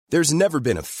There's never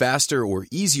been a faster or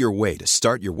easier way to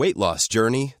start your weight loss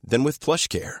journey than with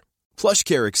PlushCare.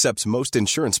 PlushCare accepts most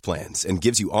insurance plans and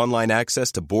gives you online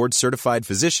access to board-certified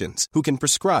physicians who can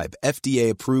prescribe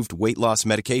FDA-approved weight loss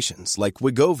medications like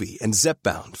Wegovy and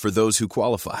Zepbound for those who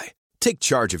qualify. Take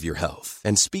charge of your health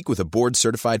and speak with a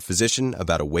board-certified physician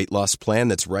about a weight loss plan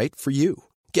that's right for you.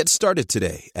 Get started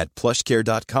today at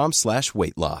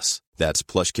plushcare.com/weight loss. That's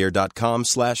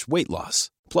plushcare.com/weight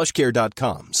loss.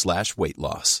 plushcare.com/weight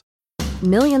loss.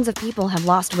 Millions of people have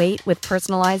lost weight with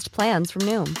personalized plans from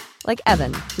Noom. Like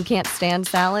Evan, who can't stand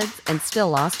salads and still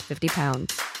lost 50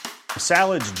 pounds.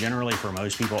 Salads generally for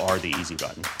most people are the easy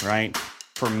button, right?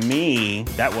 For me,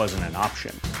 that wasn't an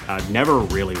option. I never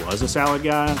really was a salad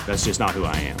guy. That's just not who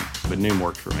I am. But Noom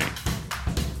worked for me.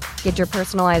 Get your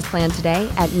personalized plan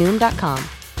today at Noom.com.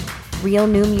 Real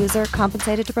Noom user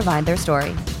compensated to provide their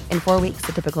story. In 4 weeks,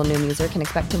 the typical Noom user can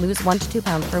expect to lose 1 to 2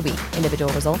 pounds per week.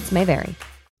 Individual results may vary.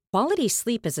 Quality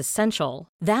sleep is essential.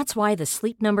 That's why the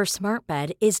Sleep Number Smart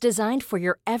Bed is designed for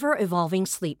your ever-evolving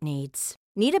sleep needs.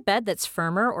 Need a bed that's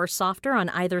firmer or softer on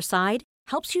either side?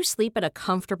 Helps you sleep at a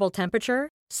comfortable temperature?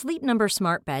 Sleep Number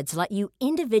Smart Beds let you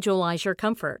individualize your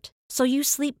comfort, so you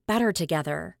sleep better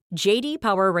together. J.D.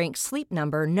 Power ranks Sleep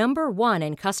Number #1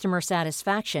 in customer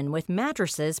satisfaction with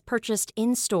mattresses purchased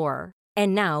in-store.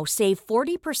 And now, save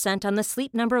 40% on the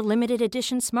Sleep Number Limited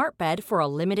Edition Smart Bed for a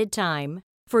limited time.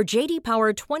 For J.D.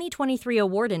 Power 2023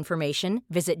 award information,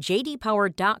 visit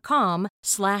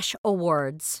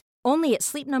jdpower.com/awards. Only at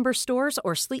Sleep Number stores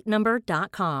or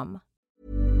sleepnumber.com.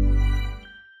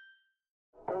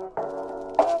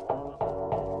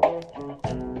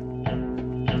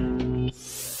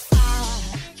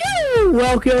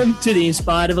 Welcome to The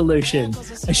Inspired Evolution,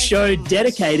 a show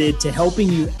dedicated to helping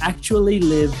you actually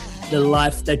live the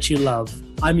life that you love.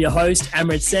 I'm your host,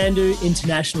 Amrit Sandhu,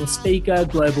 international speaker,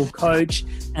 global coach,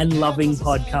 and loving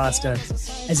podcaster.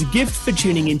 As a gift for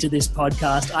tuning into this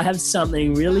podcast, I have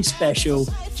something really special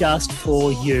just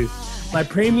for you. My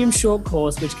premium short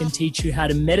course, which can teach you how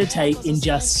to meditate in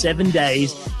just 7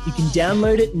 days. You can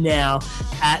download it now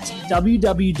at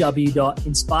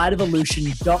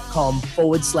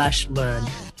www.inspiredevolution.com/learn.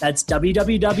 That's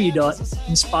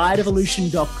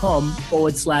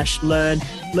www.inspiredevolution.com/learn.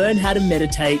 Learn how to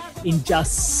meditate in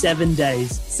just 7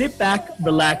 days. Sit back,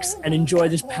 relax, and enjoy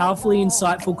this powerfully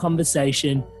insightful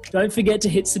conversation. Don't forget to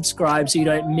hit subscribe so you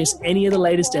don't miss any of the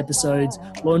latest episodes,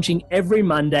 launching every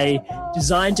Monday,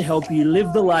 designed to help you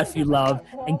live the life you love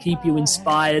and keep you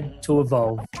inspired to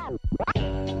evolve. I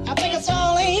think it's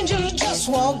all angels just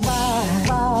walk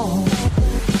by.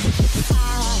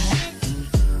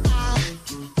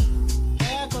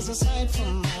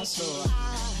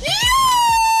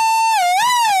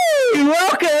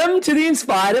 Welcome to The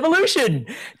Inspired Evolution.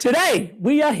 Today,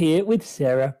 we are here with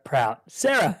Sarah Prout.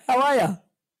 Sarah, how are you?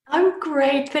 I'm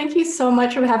great. Thank you so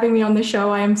much for having me on the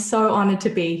show. I am so honored to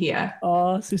be here.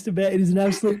 Oh, Sister Bear, it is an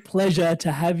absolute pleasure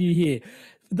to have you here.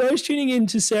 For those tuning in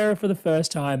to Sarah for the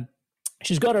first time,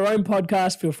 she's got her own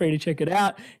podcast. Feel free to check it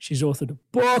out. She's authored a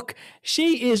book.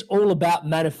 She is all about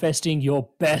manifesting your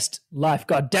best life.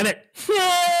 God damn it.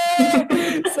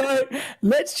 So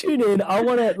let's tune in. I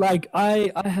want to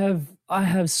I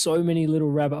have so many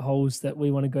little rabbit holes that we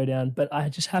want to go down, but I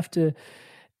just have to,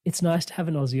 it's nice to have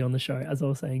an Aussie on the show, as I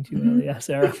was saying to you earlier,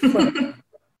 Sarah.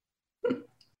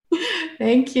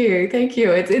 Thank you. Thank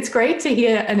you. It's great to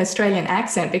hear an Australian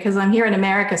accent because I'm here in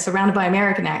America surrounded by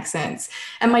American accents.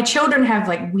 And my children have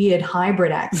like weird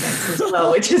hybrid accents as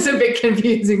well, which is a bit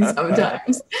confusing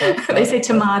sometimes. They say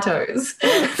tomatoes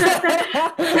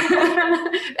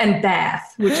and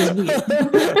bath, which is weird.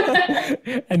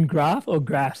 And graph or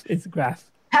grass? It's graph.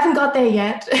 Haven't got there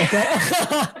yet. Okay.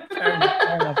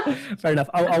 Fair enough.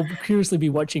 I'll curiously be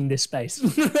watching this space.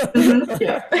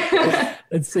 Yeah.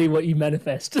 Let's see what you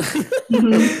manifest.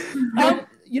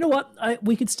 You know what?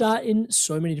 We could start in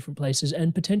so many different places,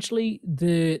 and potentially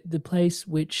the place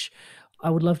which I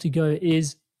would love to go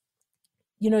is,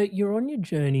 you know, you're on your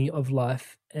journey of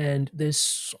life, and there's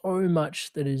so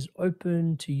much that is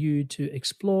open to you to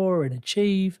explore and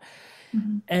achieve.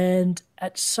 Mm-hmm. And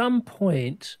at some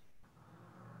point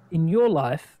in your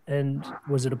life, and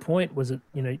was it,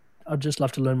 you know, I'd just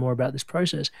love to learn more about this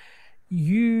process,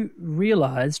 you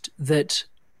realized that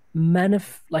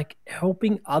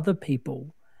helping other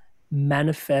people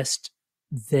manifest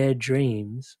their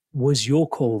dreams was your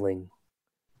calling.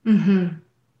 Mm-hmm.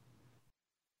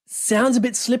 Sounds a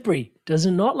bit slippery, does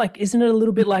it not? Like, isn't it a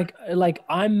little bit like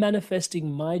I'm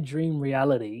manifesting my dream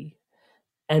reality,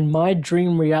 and my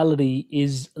dream reality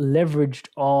is leveraged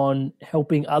on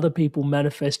helping other people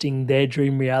manifesting their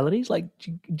dream realities? Like,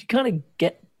 do you kind of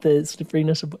get the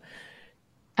slipperiness of?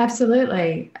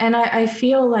 Absolutely. And I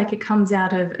feel like it comes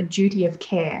out of a duty of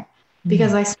care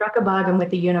because I struck a bargain with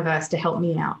the universe to help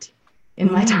me out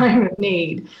in my time of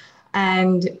need.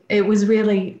 And it was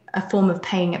really a form of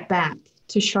paying it back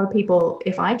to show people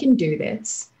if I can do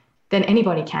this, then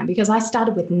anybody can, because I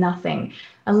started with nothing.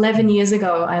 11 years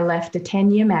ago, I left a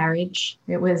 10-year marriage.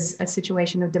 It was a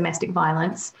situation of domestic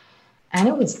violence. And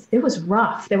it was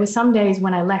rough. There were some days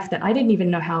when I left that I didn't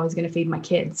even know how I was going to feed my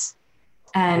kids.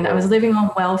 And I was living on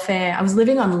welfare. I was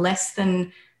living on less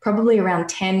than probably around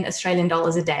 10 Australian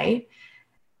dollars a day.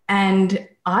 And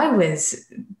I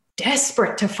was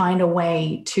desperate to find a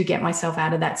way to get myself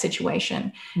out of that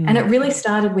situation. And it really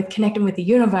started with connecting with the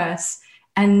universe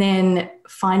and then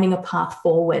finding a path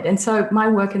forward. And so my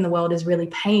work in the world is really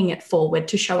paying it forward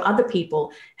to show other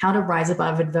people how to rise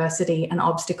above adversity and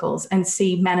obstacles and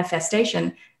see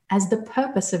manifestation as the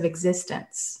purpose of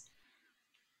existence.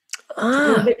 It's a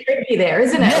little bit tricky there,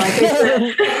 isn't it? Like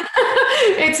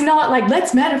it's not like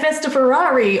let's manifest a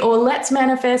Ferrari or let's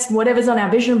manifest whatever's on our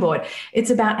vision board. It's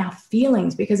about our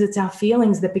feelings, because it's our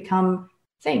feelings that become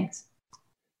things.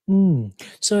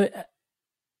 So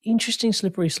interesting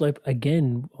slippery slope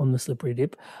again on the slippery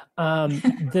dip.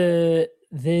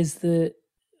 There's the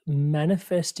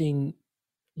manifesting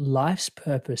life's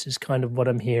purpose is kind of what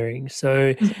I'm hearing.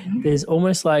 So there's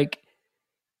almost like,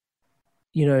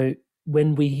 you know,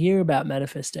 when we hear about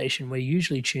manifestation, we're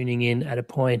usually tuning in at a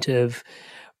point of,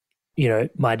 you know,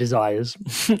 my desires.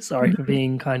 Sorry for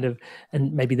being kind of,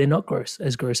 and maybe they're not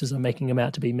as gross as I'm making them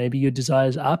out to be. Maybe your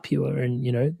desires are pure and,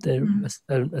 you know, they're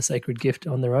a sacred gift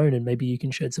on their own, and maybe you can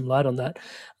shed some light on that.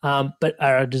 But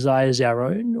are our desires our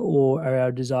own, or are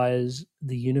our desires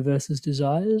the universe's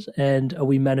desires? And are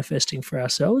we manifesting for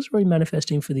ourselves, or are we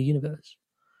manifesting for the universe?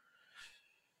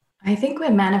 I think we're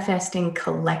manifesting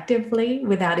collectively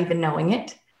without even knowing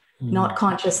it, not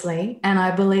consciously. And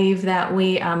I believe that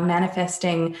we are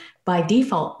manifesting by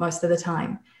default most of the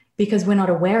time because we're not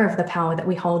aware of the power that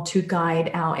we hold to guide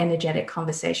our energetic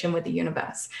conversation with the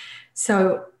universe.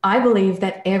 So I believe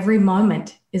that every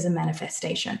moment is a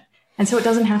manifestation. And so it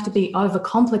doesn't have to be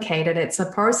overcomplicated. It's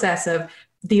a process of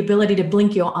the ability to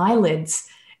blink your eyelids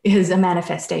is a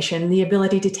manifestation. The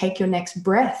ability to take your next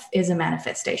breath is a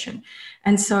manifestation.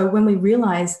 And so when we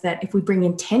realize that if we bring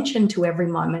intention to every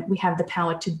moment, we have the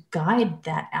power to guide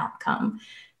that outcome,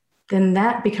 then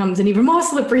that becomes an even more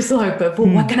slippery slope of, well,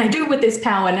 what can I do with this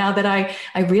power now that I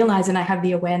realize and I have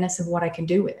the awareness of what I can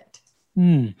do with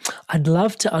it? I'd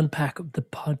love to unpack the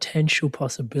potential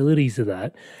possibilities of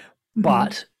that,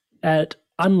 but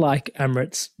unlike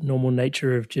Amrit's normal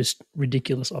nature of just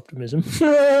ridiculous optimism,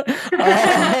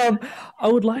 I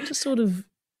would like to sort of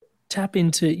tap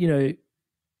into, you know,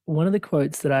 one of the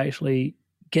quotes that actually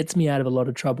gets me out of a lot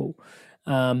of trouble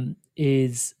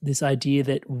is this idea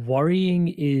that worrying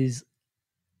is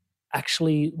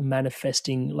actually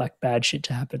manifesting like bad shit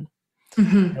to happen.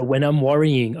 You know, when I'm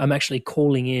worrying, I'm actually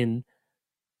calling in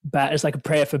bad. It's like a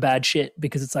prayer for bad shit,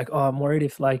 because it's like, oh, I'm worried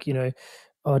if, like, you know,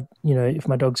 if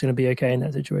my dog's going to be okay in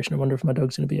that situation. I wonder if my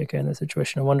dog's going to be okay in that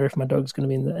situation. I wonder if my dog's going to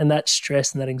be in and that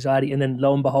stress and that anxiety. And then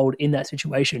lo and behold, in that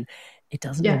situation, it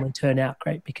doesn't normally turn out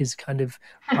great, because kind of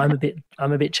I'm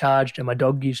a bit charged, and my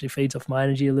dog usually feeds off my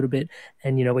energy a little bit.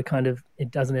 And, you know,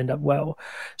 it doesn't end up well.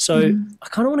 So I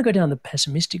kind of want to go down the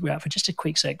pessimistic route for just a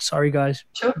quick sec. Sorry, guys,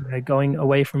 you know, going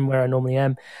away from where I normally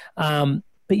am.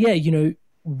 But yeah, you know,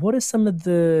 what are some of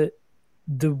the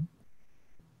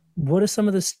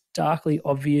starkly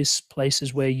obvious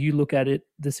places where you look at it,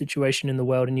 the situation in the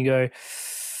world, and you go,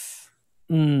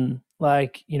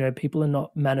 like, you know, people are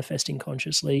not manifesting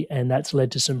consciously, and that's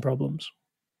led to some problems?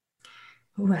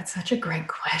 Oh, that's such a great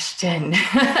question.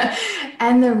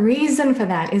 And the reason for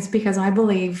that is because I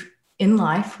believe in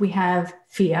life we have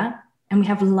fear and we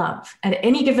have love. At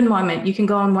any given moment, you can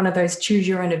go on one of those choose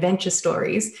your own adventure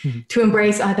stories to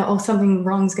embrace either, oh, something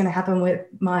wrong's going to happen with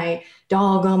my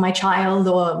dog or my child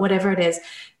or whatever it is.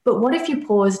 But what if you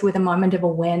paused with a moment of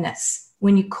awareness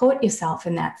when you caught yourself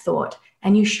in that thought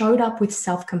and you showed up with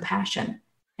self-compassion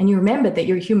and you remembered that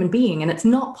you're a human being and it's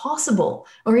not possible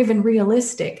or even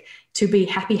realistic to be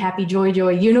happy, happy, joy, joy,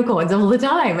 unicorns all the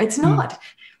time. It's not.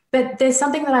 But there's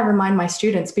something that I remind my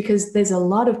students, because there's a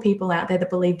lot of people out there that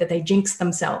believe that they jinx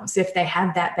themselves if they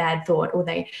have that bad thought or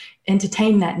they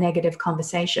entertain that negative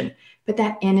conversation. But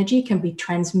that energy can be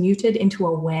transmuted into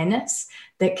awareness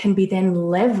that can be then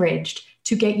leveraged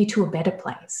to get you to a better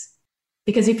place.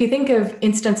 Because if you think of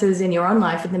instances in your own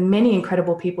life and the many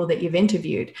incredible people that you've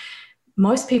interviewed,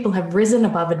 most people have risen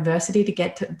above adversity to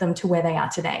get them to where they are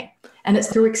today. And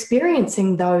it's through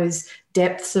experiencing those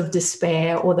depths of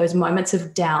despair or those moments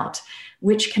of doubt,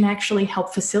 which can actually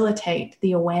help facilitate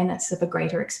the awareness of a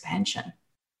greater expansion.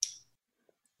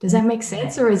 Does that make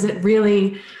sense, or is it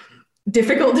really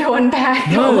difficult to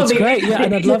unpack? No, it's great. Yeah,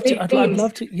 and I'd love to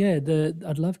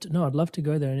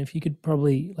go there. And if you could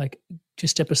probably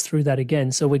just step us through that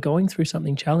again. So we're going through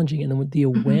something challenging, and then with the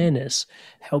awareness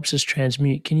helps us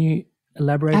transmute. Can you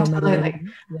elaborate on that? Absolutely.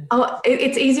 Yeah. Oh,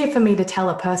 it's easier for me to tell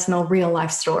a personal real life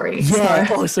story. Yeah,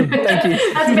 so. Awesome. Thank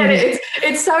you. That's better.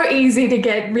 It's so easy to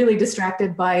get really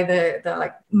distracted by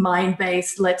the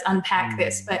mind-based, let's unpack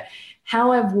this. But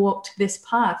how I've walked this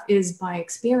path is by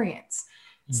experience.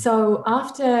 So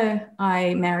after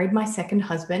I married my second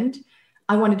husband,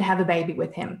 I wanted to have a baby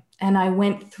with him. And I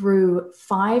went through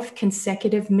 5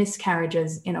 consecutive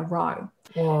miscarriages in a row.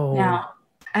 Whoa. Now,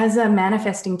 as a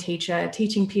manifesting teacher,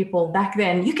 teaching people back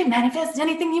then, you can manifest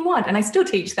anything you want. And I still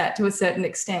teach that to a certain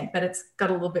extent, but it's got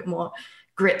a little bit more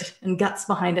grit and guts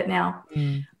behind it now.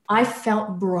 I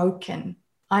felt broken.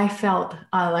 I felt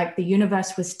like the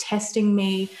universe was testing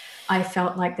me. I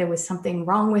felt like there was something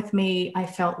wrong with me. I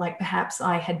felt like perhaps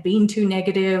I had been too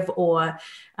negative, or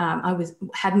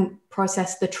hadn't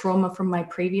processed the trauma from my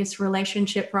previous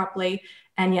relationship properly.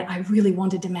 And yet I really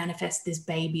wanted to manifest this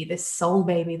baby, this soul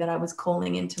baby that I was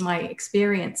calling into my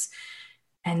experience.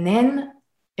 And then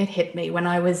it hit me when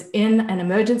I was in an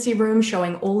emergency room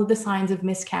showing all of the signs of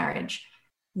miscarriage.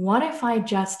 What if I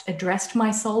just addressed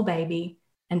my soul baby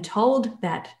and told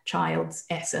that child's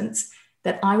essence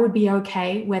that I would be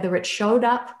okay whether it showed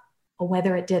up or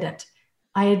whether it didn't?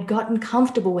 I had gotten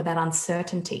comfortable with that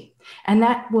uncertainty. And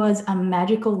that was a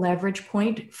magical leverage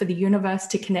point for the universe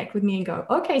to connect with me and go,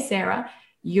 okay, Sarah,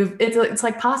 it's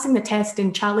like passing the test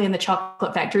in Charlie and the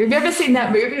Chocolate Factory. Have you ever seen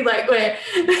that movie, like where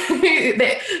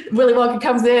Willy Wonka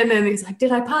comes in and he's like,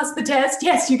 did I pass the test?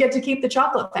 Yes, you get to keep the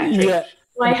chocolate factory. Yeah.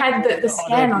 So I had the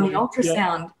scan on the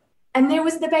ultrasound, and there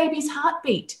was the baby's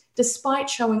heartbeat, despite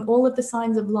showing all of the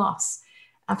signs of loss.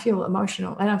 I feel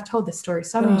emotional, and I've told this story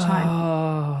so many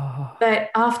times.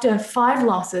 But after 5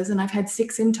 losses, and I've had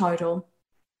 6 in total,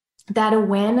 that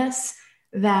awareness,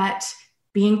 that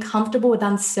being comfortable with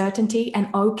uncertainty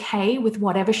and okay with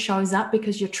whatever shows up,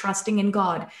 because you're trusting in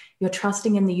God, you're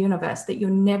trusting in the universe, that you're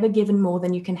never given more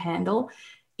than you can handle.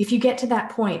 If you get to that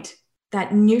point,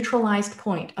 that neutralized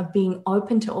point of being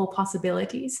open to all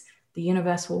possibilities, the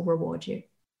universe will reward you.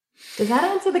 Does that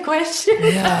answer the question?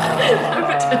 Yeah.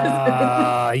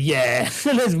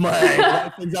 That's my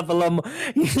opens up a lot more.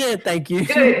 Yeah, thank you.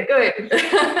 Good.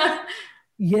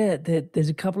 Yeah, there's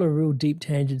a couple of real deep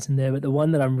tangents in there, but the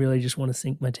one that I really just want to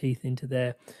sink my teeth into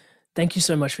there. Thank you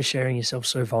so much for sharing yourself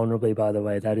so vulnerably, by the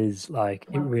way. That is it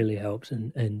really helps.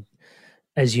 And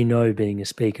as you know, being a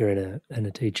speaker and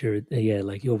a teacher,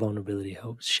 your vulnerability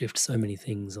helps shift so many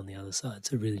things on the other side.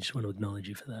 So really just want to acknowledge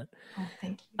you for that. Oh,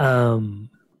 thank you.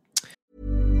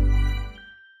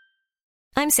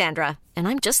 I'm Sandra, and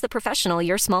I'm just the professional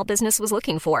your small business was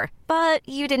looking for. But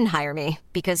you didn't hire me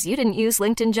because you didn't use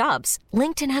LinkedIn Jobs.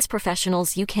 LinkedIn has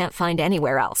professionals you can't find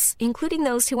anywhere else, including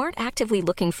those who aren't actively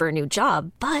looking for a new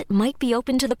job, but might be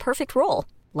open to the perfect role,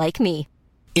 like me.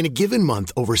 In a given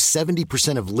month, over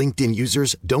 70% of LinkedIn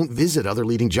users don't visit other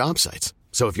leading job sites.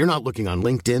 So if you're not looking on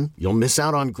LinkedIn, you'll miss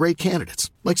out on great candidates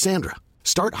like Sandra.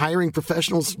 Start hiring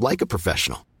professionals like a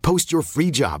professional. Post your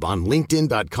free job on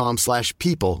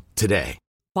linkedin.com/people today.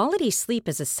 Quality sleep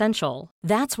is essential.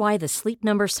 That's why the Sleep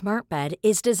Number Smart Bed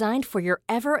is designed for your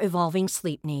ever-evolving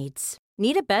sleep needs.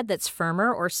 Need a bed that's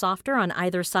firmer or softer on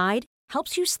either side?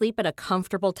 Helps you sleep at a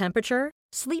comfortable temperature?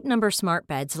 Sleep Number Smart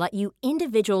Beds let you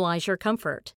individualize your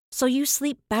comfort, so you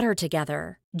sleep better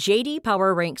together. J.D.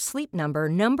 Power ranks Sleep Number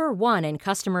number 1 in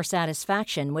customer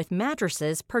satisfaction with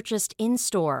mattresses purchased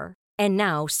in-store. And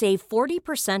now, save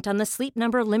 40% on the Sleep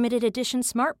Number Limited Edition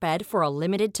Smart Bed for a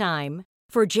limited time.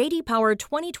 For J.D. Power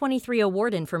 2023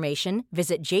 award information,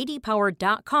 visit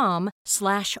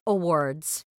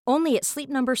jdpower.com/awards. Only at Sleep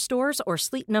Number stores or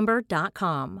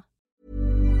sleepnumber.com.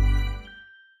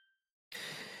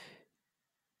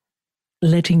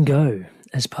 Letting go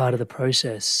as part of the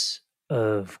process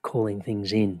of calling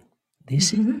things in.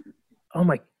 This is, oh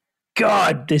my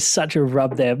God, there's such a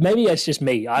rub there. Maybe that's just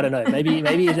me. I don't know.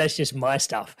 Maybe that's just my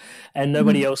stuff and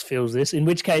nobody else feels this. In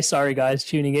which case, sorry guys,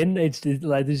 tuning in. It's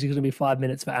like this is going to be 5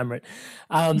 minutes for Amrit.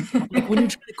 Like when you're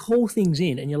trying to call things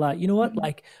in and you're like, you know what?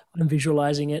 Like I'm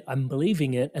visualizing it, I'm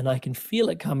believing it, and I can feel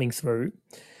it coming through.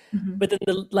 But then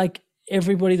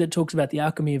everybody that talks about the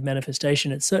alchemy of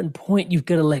manifestation, at a certain point you've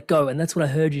got to let go. And that's what I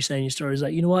heard you say in your story is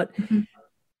like, you know what?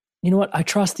 You know what? I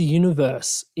trust the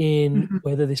universe in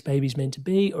whether this baby's meant to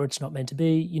be or it's not meant to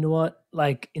be. You know what?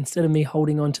 Like instead of me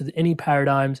holding on to any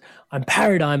paradigms, I'm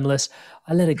paradigmless.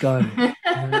 I let it go.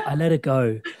 I let it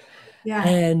go. Yeah.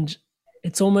 And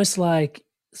it's almost like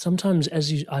sometimes,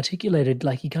 as you articulated,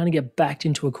 like you kind of get backed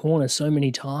into a corner so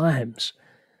many times.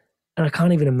 And I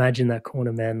can't even imagine that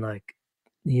corner, man. Like,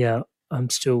 yeah, I'm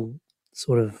still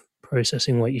sort of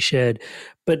processing what you shared.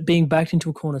 But being backed into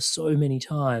a corner so many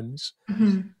times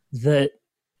that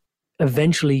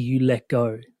eventually you let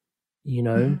go, you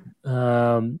know,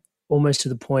 almost to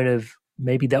the point of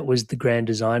maybe that was the grand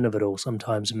design of it all.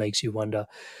 Sometimes it makes you wonder.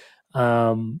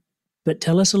 But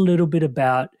tell us a little bit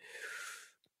about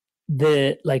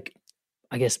the, like,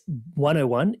 I guess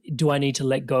 101, do I need to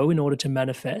let go in order to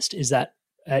manifest? Is that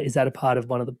a part of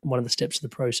one of the steps of the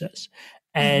process?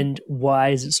 And why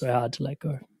is it so hard to let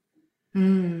go?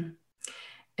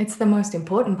 It's the most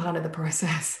important part of the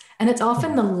process. And it's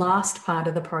often the last part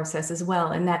of the process as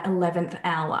well, in that 11th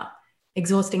hour,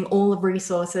 exhausting all of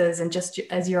resources. And just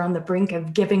as you're on the brink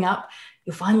of giving up,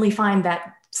 you'll finally find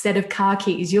that set of car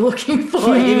keys you're looking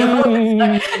for, you know?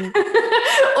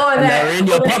 Or they're in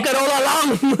your pocket all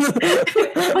along.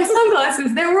 My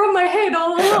sunglasses, they were on my head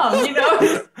all along, you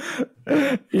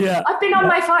know? Yeah. I've been on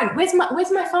my phone. Where's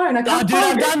my phone? I can't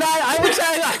find it. Done that. I wish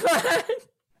I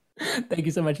Thank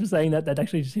you so much for saying that. That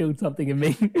actually just healed something in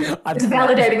me. It's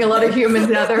validating a lot of humans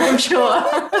out there, I'm sure.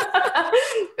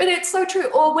 But it's so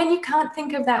true. Or when you can't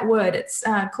think of that word, it's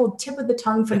called tip of the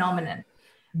tongue phenomenon,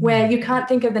 where you can't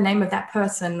think of the name of that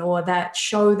person or that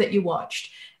show that you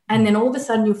watched. And then all of a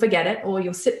sudden you'll forget it, or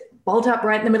you'll sit bolt up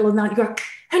right in the middle of the night. You go,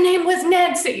 her name was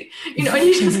Nancy, you know, and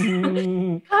you just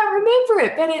can't remember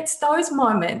it. But it's those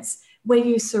moments where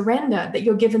you surrender that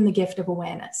you're given the gift of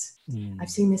awareness. I've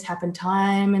seen this happen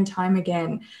time and time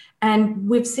again. And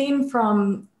we've seen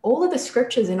from all of the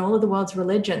scriptures in all of the world's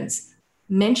religions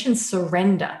mention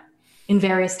surrender in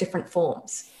various different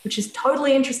forms, which is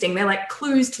totally interesting. They're like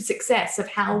clues to success of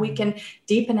how we can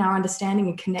deepen our understanding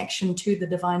and connection to the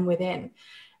divine within.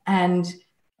 And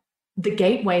the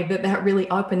gateway that really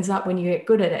opens up when you get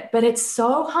good at it. But it's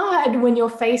so hard when you're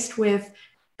faced with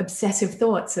obsessive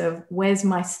thoughts of where's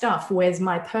my stuff, where's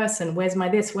my person, where's my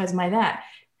this, where's my that.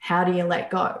 How do you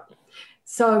let go?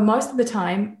 So most of the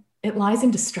time it lies in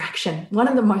distraction. One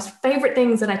of the most favorite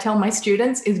things that I tell my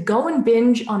students is go and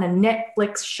binge on a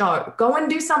Netflix show. Go and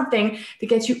do something that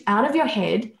gets you out of your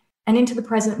head and into the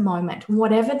present moment.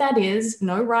 Whatever that is,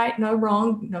 no right, no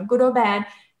wrong, no good or bad,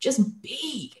 just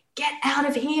be. Get out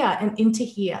of here and into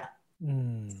here.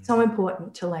 So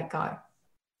important to let go.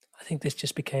 I think this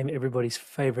just became everybody's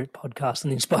favorite podcast on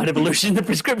the Inspired Evolution. The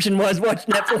prescription was watch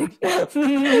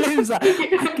Netflix. Like,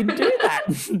 I can do that.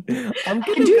 I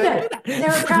can do that.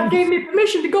 Sarah Pratt gave me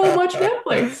permission to go and watch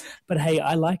Netflix. But hey,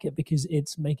 I like it because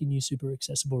it's making you super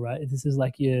accessible, right? This is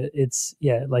like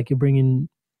like you're bringing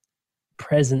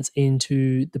presence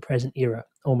into the present era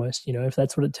almost, you know, if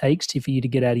that's what it takes for you to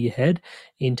get out of your head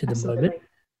into the moment,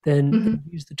 then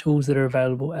use the tools that are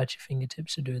available at your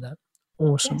fingertips to do that.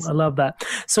 Awesome. Yes. I love that.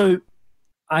 So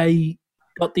I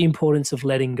got the importance of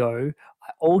letting go.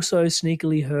 I also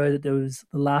sneakily heard that there was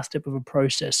the last step of a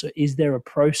process. So is there a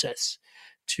process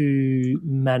to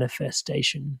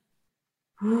manifestation?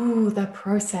 Ooh, the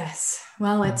process.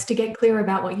 Well, it's to get clear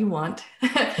about what you want.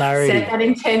 Clarity. Set that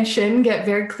intention, get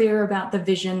very clear about the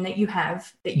vision that you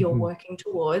have, that you're working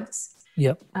towards.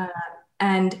 Yep.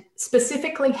 And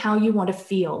specifically how you want to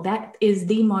feel. That is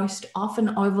the most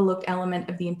often overlooked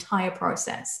element of the entire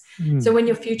process. So when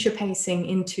you're future pacing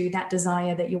into that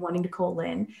desire that you're wanting to call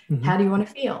in, how do you want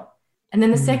to feel? And then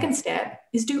the second step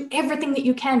is do everything that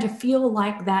you can to feel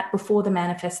like that before the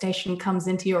manifestation comes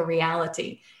into your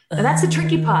reality. Now, that's the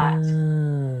tricky part.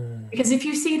 Because if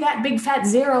you see that big fat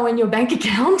zero in your bank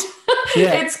account,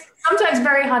 it's sometimes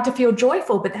very hard to feel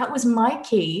joyful. But that was my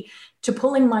key to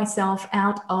pulling myself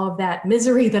out of that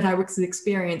misery that I was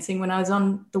experiencing when I was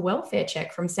on the welfare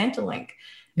check from Centrelink.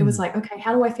 It was like, okay,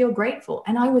 how do I feel grateful?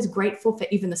 And I was grateful for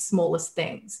even the smallest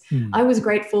things. I was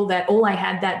grateful that all I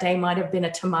had that day might have been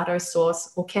a tomato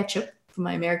sauce or ketchup for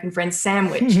my American friend's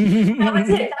sandwich. That was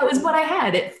it. That was what I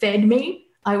had. It fed me.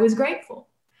 I was grateful.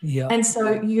 Yeah. And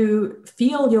so you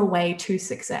feel your way to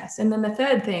success. And then the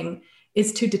third thing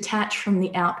is to detach from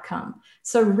the outcome.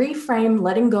 So reframe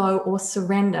letting go or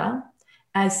surrender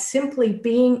as simply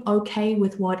being okay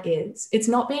with what is. It's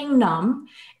not being numb.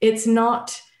 It's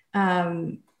not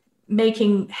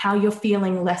making how you're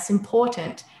feeling less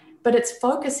important, but it's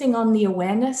focusing on the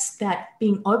awareness that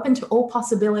being open to all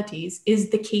possibilities is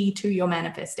the key to your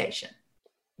manifestation.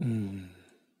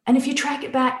 And if you track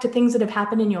it back to things that have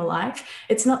happened in your life,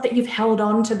 it's not that you've held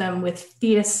on to them with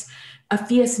a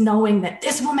fierce knowing that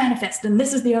this will manifest and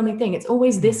this is the only thing. It's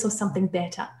always this or something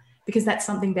better, because that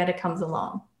something better comes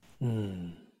along.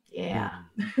 Yeah,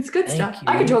 it's good stuff. you.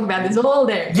 I could talk about this all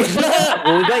day.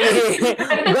 Well, we got you here.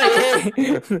 We got you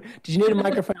here. Did you need a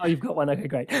microphone? Oh, you've got one. Okay,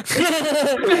 great.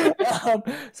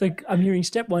 So I'm hearing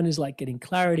step 1 is like getting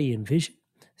clarity and vision.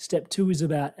 Step 2 is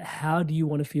about how do you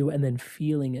want to feel, and then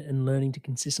feeling it and learning to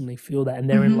consistently feel that. And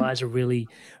therein lies a really,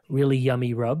 really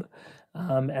yummy rub.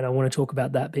 And I want to talk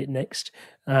about that bit next.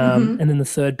 And then the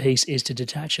third piece is to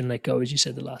detach and let go, as you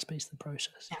said, the last piece of the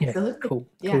process. Absolutely. Yeah, cool.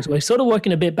 Yeah. Cool. So we're sort of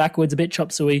working a bit backwards, a bit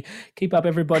chop suey. Keep up,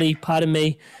 everybody. Pardon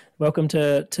me. Welcome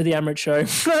to the Amrit Show.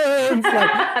 It's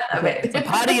a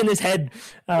party in this head.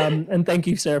 And thank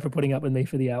you, Sarah, for putting up with me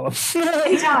for the hour.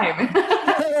 Anytime.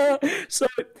 So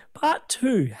part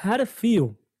 2, how to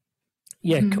feel.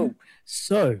 Yeah, cool.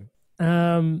 So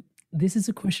this is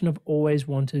a question I've always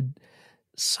wanted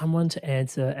someone to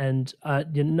answer, and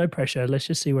no pressure. Let's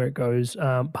just see where it goes.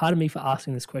 Part of me for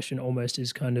asking this question almost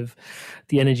is kind of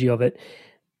the energy of it.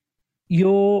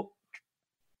 You're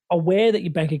aware that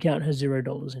your bank account has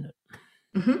 $0 in it.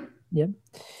 Yeah.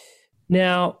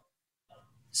 Now,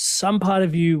 some part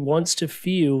of you wants to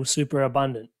feel super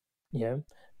abundant. Yeah.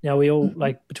 Now we all,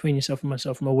 like between yourself and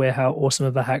myself, I'm aware how awesome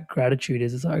of a hack gratitude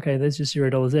is. It's like, okay, there's just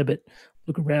 $0 there, but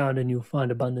look around and you'll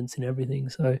find abundance in everything.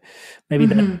 So maybe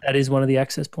that is one of the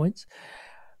access points.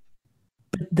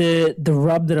 But the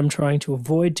rub that I'm trying to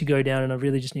avoid to go down, and I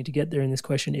really just need to get there in this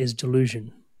question, is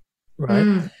delusion,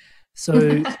 right?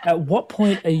 So at what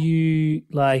point are you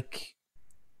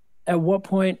at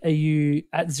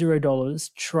 $0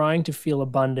 trying to feel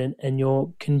abundant, and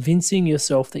you're convincing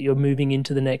yourself that you're moving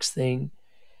into the next thing,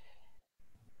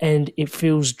 and it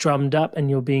feels drummed up and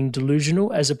you're being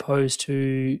delusional, as opposed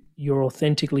to you're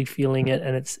authentically feeling it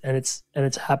and it's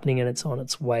happening and it's on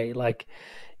its way? Like,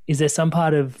 is there some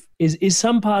part of is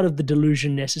some part of the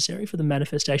delusion necessary for the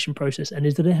manifestation process, and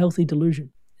is it a healthy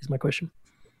delusion? Is my question.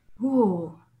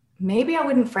 Ooh, maybe I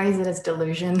wouldn't phrase it as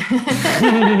delusion. Too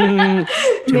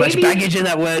much baggage in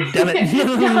that word, damn it.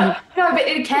 no, but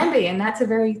it can be, and that's a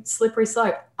very slippery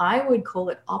slope. I would call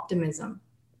it optimism.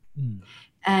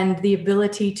 And the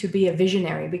ability to be a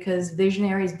visionary, because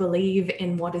visionaries believe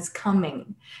in what is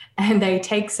coming, and they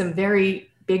take some very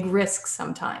big risks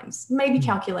sometimes, maybe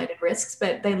calculated risks,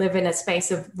 but they live in a space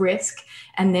of risk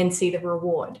and then see the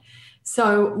reward.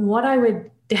 So what I would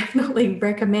definitely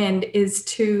recommend is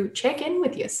to check in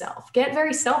with yourself, get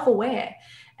very self-aware,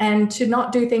 and to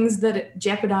not do things that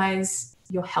jeopardize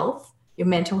your health, your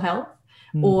mental health,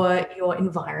 or your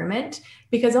environment,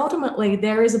 because ultimately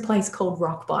there is a place called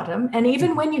rock bottom. And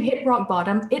even when you hit rock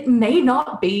bottom, it may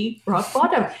not be rock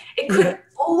bottom. It could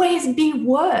always be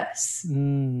worse.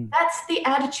 That's the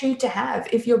attitude to have.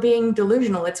 If you're being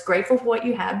delusional, it's grateful for what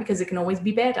you have because it can always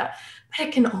be better, but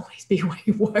it can always be way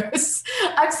worse.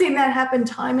 I've seen that happen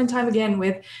time and time again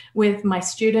with my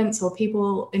students or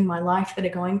people in my life that are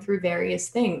going through various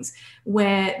things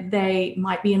where they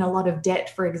might be in a lot of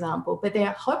debt, for example, but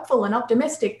they're hopeful and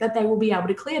optimistic that they will be able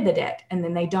to clear the debt, and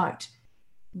then they don't.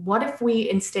 What if we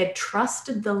instead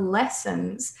trusted the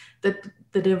lessons that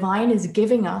the divine is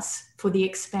giving us for the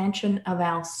expansion of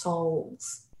our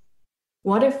souls?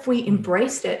 What if we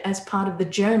embraced it as part of the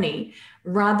journey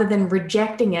rather than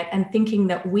rejecting it and thinking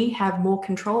that we have more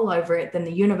control over it than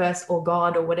the universe or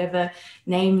God or whatever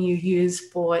name you use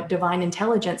for divine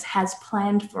intelligence has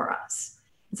planned for us?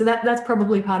 So that's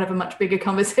probably part of a much bigger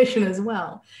conversation as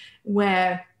well,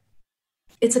 where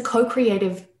it's a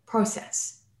co-creative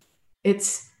process.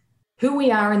 It's who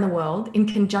we are in the world in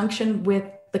conjunction with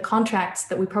the contracts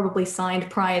that we probably signed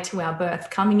prior to our birth,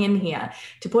 coming in here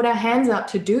to put our hands up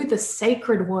to do the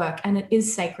sacred work, and it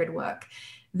is sacred work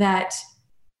that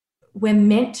we're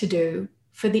meant to do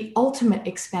for the ultimate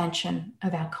expansion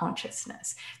of our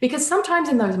consciousness. Because sometimes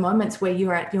in those moments where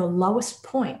you're at your lowest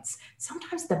points,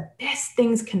 sometimes the best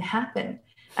things can happen.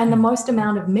 And the most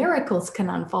amount of miracles can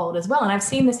unfold as well. And I've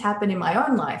seen this happen in my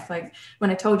own life. Like when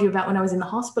I told you about when I was in the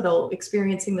hospital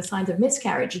experiencing the signs of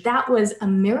miscarriage, that was a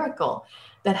miracle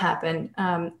that happened.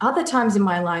 Other times in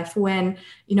my life when,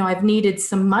 I've needed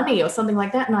some money or something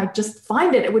like that, and I just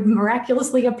find it would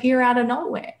miraculously appear out of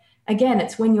nowhere. Again,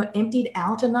 it's when you're emptied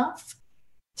out enough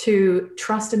to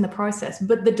trust in the process.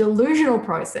 But the delusional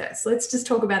process, let's just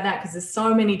talk about that because there's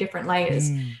so many different layers.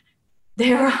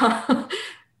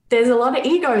 There's a lot of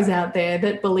egos out there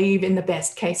that believe in the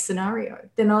best case scenario.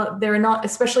 They're not,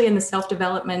 especially in the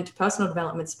self-development, personal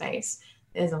development space.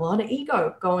 There's a lot of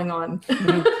ego going on.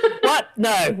 What?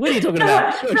 No, what are you talking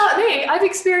about? Not me. I've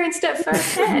experienced it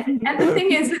firsthand. And the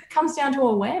thing is, it comes down to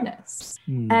awareness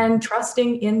and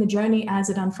trusting in the journey as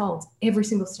it unfolds, every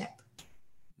single step.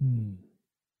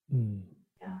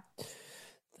 Yeah.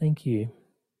 Thank you.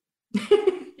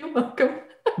 You're welcome.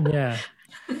 Yeah.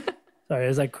 Sorry, it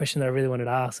was like a question that I really wanted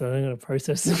to ask, so I'm going to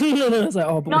process. I was like,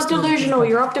 but not delusional.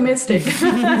 You're optimistic.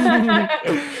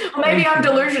 Or maybe I'm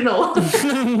delusional.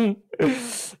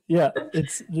 Yeah,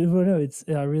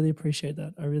 I really appreciate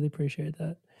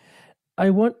that.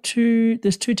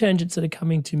 There's two tangents that are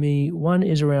coming to me. One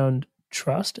is around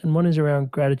trust and one is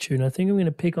around gratitude. And I think I'm going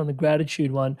to pick on the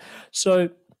gratitude one.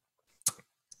 So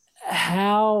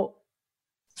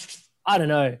I don't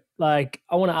know, like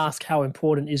I want to ask how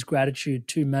important is gratitude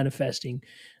to manifesting?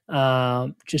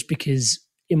 Just because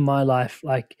in my life,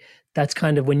 like that's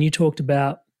kind of when you talked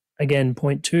about, again,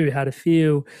 point 2, how to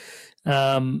feel,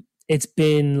 it's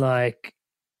been like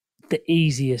the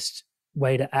easiest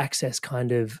way to access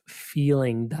kind of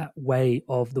feeling that way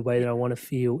of the way that I want to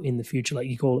feel in the future. Like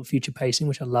you call it future pacing,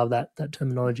 which I love that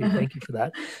terminology. Thank you for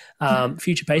that.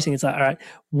 Future pacing, it's like, all right,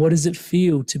 what does it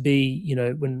feel to be,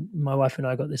 when my wife and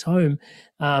I got this home,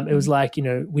 it was like,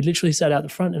 we literally sat out the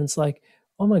front and it's like,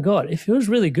 oh my God, it feels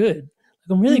really good.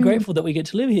 Like I'm really grateful that we get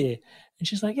to live here. And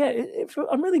she's like, yeah,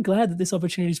 I'm really glad that this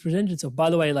opportunity is presented. So by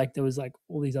the way, like there was like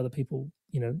all these other people,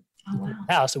 in the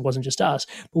house. It wasn't just us,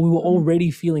 but we were already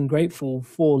feeling grateful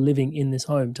for living in this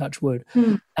home, touch wood.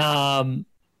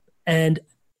 And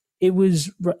it was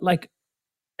like,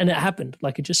 and it happened,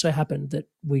 like it just so happened that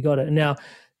we got it. And now,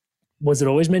 was it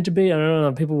always meant to be? I don't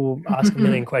know. People will ask a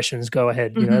million questions. Go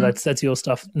ahead. That's your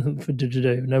stuff to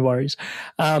do. No worries.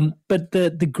 But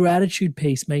the gratitude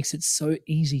piece makes it so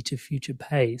easy to future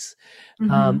pace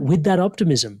with that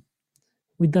optimism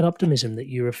that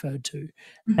you referred to.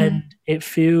 And it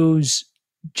feels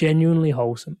genuinely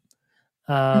wholesome.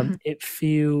 It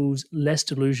feels less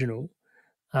delusional.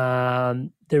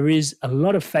 There is a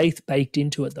lot of faith baked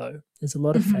into it though. There's a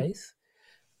lot of faith.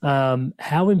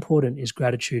 How important is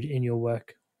gratitude in your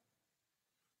work?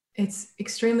 It's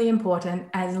extremely important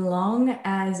as long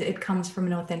as it comes from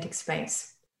an authentic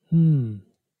space. Tell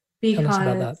us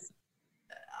about that.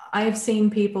 I have seen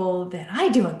people that I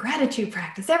do a gratitude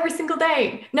practice every single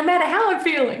day, no matter how I'm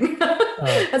feeling.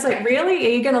 It's like, really? Are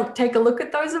you going to take a look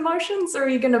at those emotions or are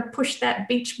you going to push that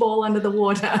beach ball under the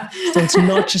water? So it's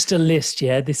not just a list,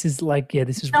 yeah? This is not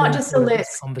just a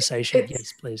list. Conversation,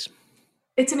 yes, please.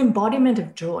 It's an embodiment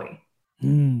of joy.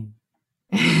 And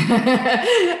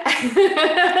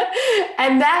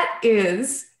that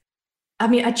is,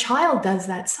 a child does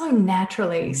that so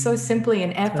naturally, so simply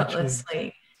and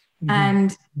effortlessly.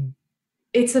 And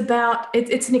it's about,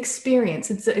 it's an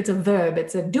experience. It's a verb.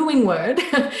 It's a doing word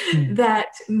that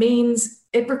means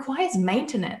it requires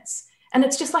maintenance. And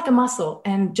it's just like a muscle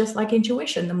and just like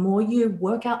intuition. The more you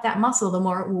work out that muscle, the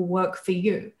more it will work for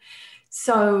you.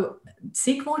 So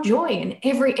seek more joy in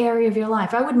every area of your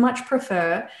life. I would much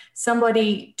prefer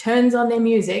somebody turns on their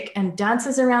music and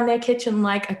dances around their kitchen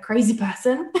like a crazy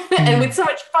person and with so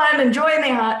much fun and joy in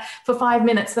their heart for 5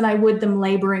 minutes than I would them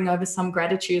laboring over some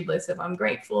gratitude list of I'm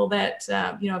grateful that,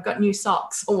 I've got new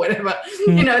socks or whatever.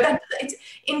 That it's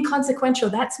inconsequential.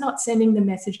 That's not sending the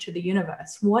message to the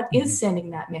universe. What is sending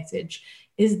that message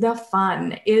is the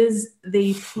fun, is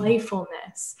the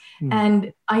playfulness.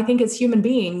 And I think as human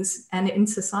beings and in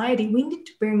society, we need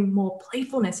to bring more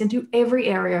playfulness into every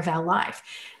area of our life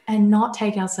and not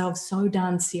take ourselves so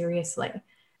darn seriously. And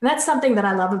that's something that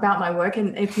I love about my work.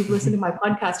 And if you've listened to my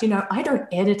podcast, I don't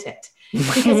edit it.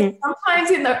 Because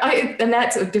sometimes and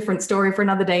that's a different story for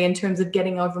another day in terms of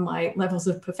getting over my levels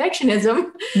of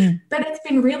perfectionism. But it's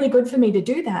been really good for me to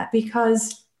do that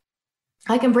because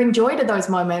I can bring joy to those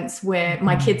moments where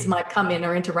my kids might come in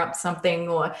or interrupt something,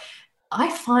 or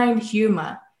I find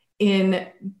humor in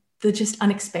the just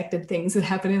unexpected things that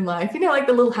happen in life, like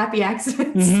the little happy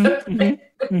accidents. And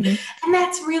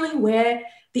that's really where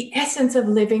the essence of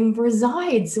living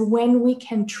resides, when we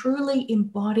can truly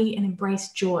embody and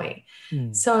embrace joy.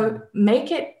 So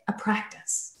make it a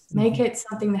practice. Make it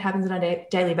something that happens on a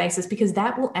daily basis, because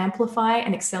that will amplify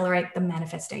and accelerate the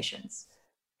manifestations.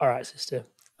 All right, sister.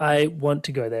 I want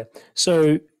to go there.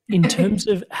 So in terms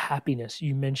of happiness,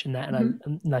 you mentioned that, and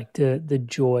I like the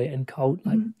joy and cult.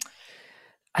 Like,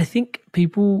 I think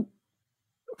people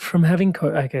from having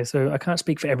okay, so I can't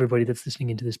speak for everybody that's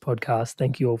listening into this podcast.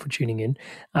 Thank you all for tuning in,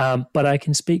 but I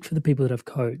can speak for the people that I've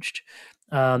coached.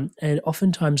 And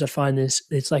oftentimes I find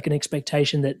it's like an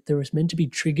expectation that there is meant to be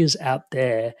triggers out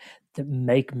there that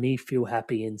make me feel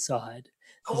happy inside.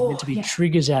 There's meant to be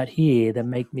triggers out here that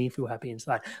make me feel happy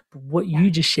inside. But what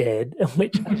you just shared,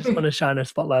 which I just want to shine a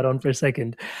spotlight on for a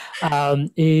second,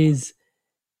 is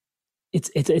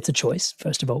it's a choice,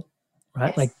 first of all,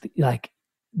 right? Yes. Like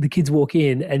the kids walk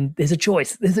in and there's a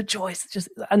choice. There's a choice.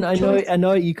 I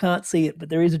know you can't see it, but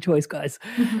there is a choice, guys.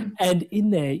 And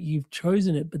in there, you've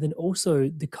chosen it, but then also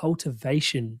the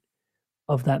cultivation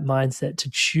of that mindset to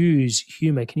choose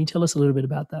humor. Can you tell us a little bit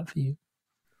about that for you?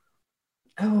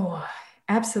 Oh,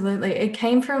 absolutely. It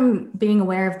came from being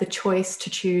aware of the choice to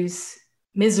choose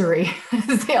misery.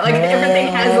 Like everything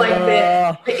has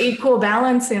like the equal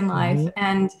balance in life.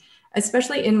 And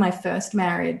especially in my first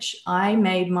marriage, I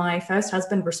made my first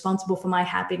husband responsible for my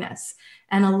happiness.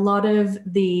 And a lot of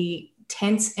the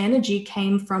tense energy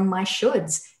came from my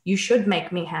shoulds. You should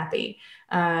make me happy.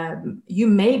 You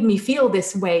made me feel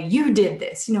this way. You did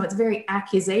this. It's very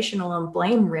accusational and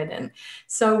blame ridden.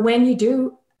 So when you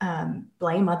do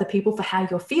blame other people for how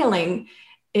you're feeling,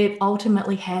 it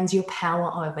ultimately hands your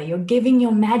power over. You're giving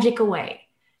your magic away.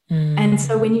 And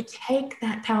so when you take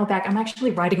that power back, I'm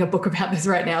actually writing a book about this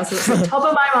right now, so it's on top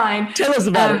of my mind. Tell us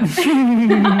about it.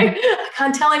 I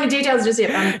can't tell any details just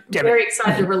yet, but I'm very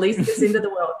excited to release this into the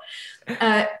world.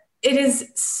 It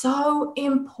is so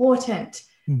important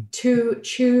to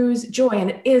choose joy,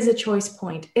 and it is a choice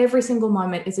point. Every single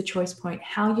moment is a choice point,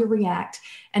 how you react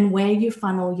and where you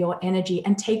funnel your energy,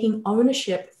 and taking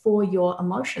ownership for your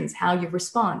emotions, how you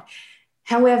respond.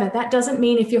 However, that doesn't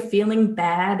mean if you're feeling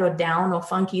bad or down or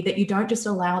funky that you don't just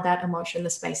allow that emotion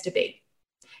the space to be,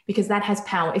 because that has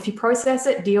power. If you process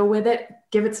it, deal with it,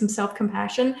 give it some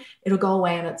self-compassion, it'll go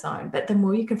away on its own. But the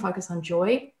more you can focus on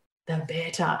joy, the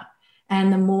better.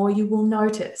 And the more you will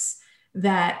notice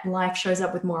that life shows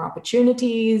up with more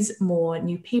opportunities, more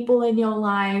new people in your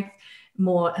life,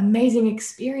 more amazing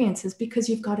experiences, because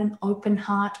you've got an open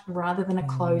heart rather than a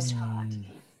closed heart.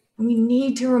 We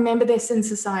need to remember this in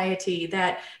society,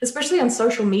 that especially on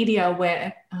social media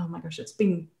where, oh my gosh, it's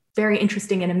been very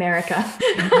interesting in America.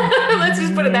 Let's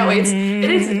just put it that way.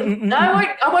 It is.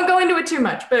 I won't go into it too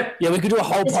much, but yeah, we could do a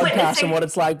whole podcast on what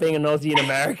it's like being an Aussie in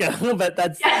America, but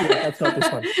that's not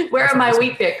this one. Where are my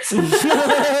wheat bix? So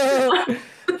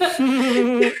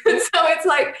it's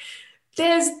like,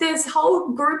 there's this whole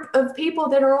group of people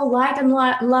that are all light and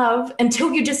love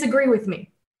until you disagree with me.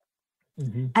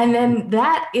 And then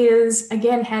that is,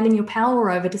 again, handing your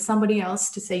power over to somebody else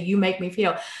to say, you make me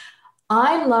feel.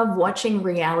 I love watching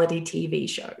reality TV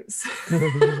shows.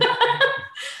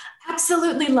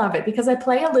 Absolutely love it, because I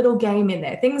play a little game in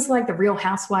there. Things like the Real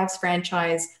Housewives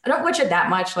franchise. I don't watch it that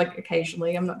much, like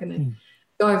occasionally. I'm not going to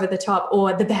go over the top.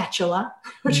 Or The Bachelor,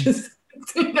 which is,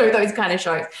 those kind of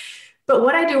shows. But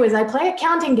what I do is I play a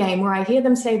counting game where I hear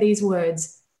them say these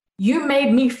words, you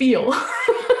made me feel.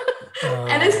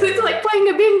 And it's like playing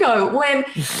a bingo when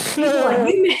people are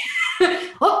like,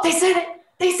 oh, they said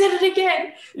it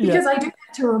again. Because I do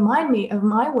that to remind me of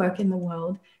my work in the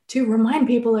world, to remind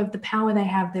people of the power they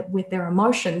have with their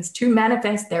emotions to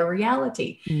manifest their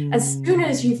reality. As soon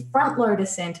as you front load a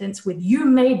sentence with you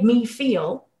made me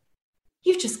feel,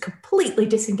 you've just completely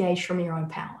disengaged from your own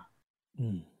power.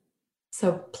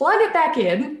 So plug it back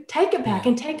in, take it back,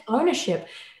 and take ownership.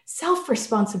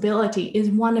 Self-responsibility is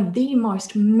one of the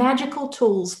most magical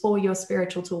tools for your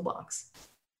spiritual toolbox.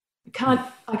 I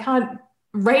can't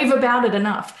rave about it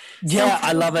enough. Yeah,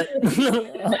 I love it.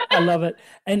 I love it.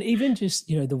 And even just,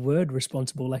 the word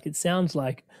responsible, like it sounds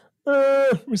like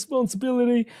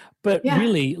responsibility, but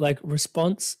really like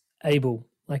response able.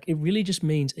 Like it really just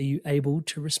means, are you able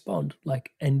to respond?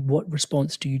 Like, and what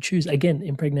response do you choose? Again,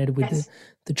 impregnated with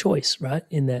the choice, right,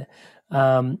 in there.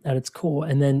 At its core.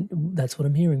 And then that's what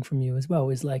I'm hearing from you as well,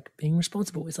 is like being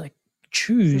responsible. It's like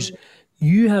choose.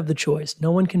 You have the choice.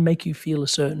 No one can make you feel a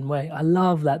certain way. I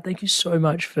love that. Thank you so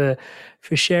much for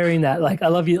sharing that. Like I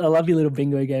love your little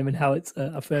bingo game and how it's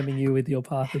affirming you with your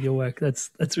path, with your work. That's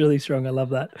really strong. I love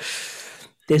that.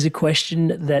 There's a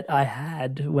question that I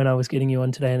had when I was getting you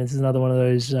on today, and this is another one of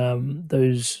those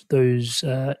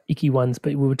icky ones,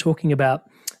 but we were talking about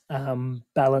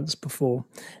balance before,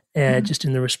 just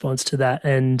in the response to that.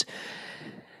 And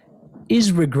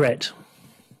is regret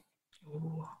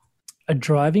a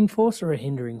driving force or a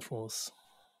hindering force?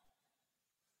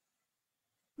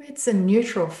 It's a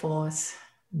neutral force,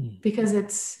 because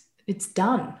it's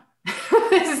done.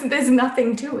 there's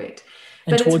nothing to it.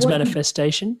 And but towards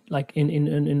manifestation, like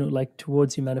in like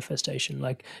towards your manifestation,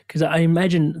 like, because I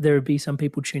imagine there would be some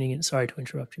people tuning in. Sorry to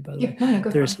interrupt you, by the way. No,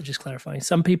 there's just clarifying.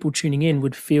 Some people tuning in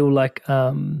would feel like,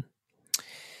 some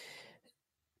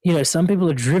people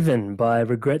are driven by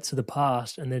regrets of the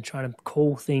past, and they're trying to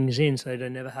call things in so they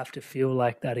don't never have to feel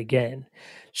like that again.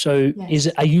 So,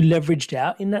 are you leveraged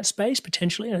out in that space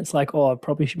potentially? And it's like, I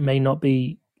probably may not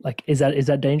be. Like, is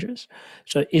that dangerous?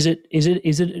 So is it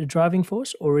a driving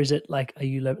force, or is it like, are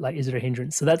you like, is it a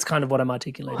hindrance? So that's kind of what I'm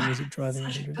articulating. Is it driving?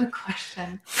 Such a good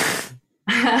question.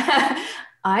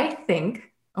 I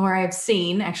think, or I've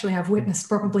seen, actually I've witnessed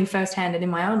probably firsthand and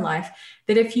in my own life,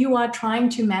 that if you are trying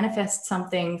to manifest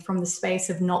something from the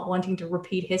space of not wanting to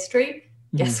repeat history,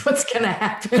 guess what's going to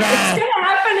happen? It's going to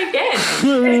happen again.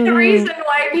 It's the reason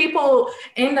why people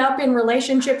end up in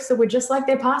relationships that were just like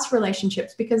their past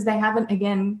relationships, because they haven't,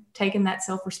 again, taken that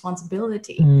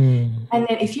self-responsibility. And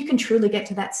then if you can truly get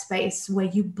to that space where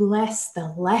you bless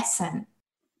the lesson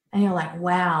and you're like,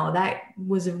 wow, that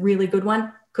was a really good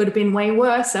one. Could have been way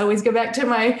worse. I always go back to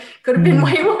my could have been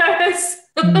way worse.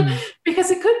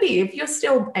 Because it could be. If you're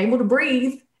still able to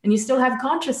breathe and you still have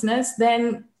consciousness,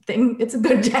 then it's a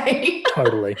good day.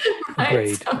 Totally. Right?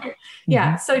 Agreed. So,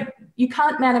 yeah. So you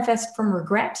can't manifest from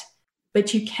regret,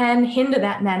 but you can hinder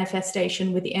that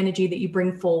manifestation with the energy that you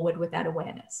bring forward with that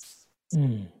awareness.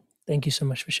 Thank you so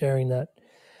much for sharing that.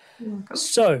 You're welcome.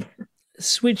 So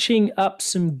switching up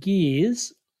some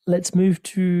gears, let's move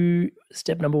to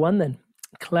step number 1 then.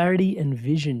 Clarity and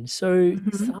vision. So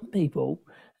some people,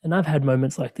 and I've had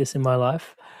moments like this in my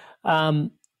life,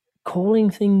 calling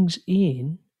things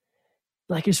in,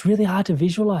 like it's really hard to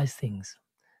visualize things.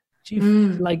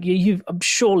 You've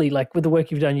surely, like with the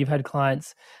work you've done, you've had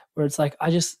clients where it's like,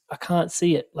 I can't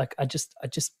see it. Like I just,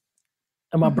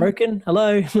 am I broken?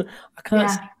 Hello? I can't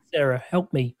see it, Sarah,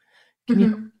 help me. Can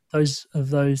you help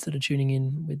those that are tuning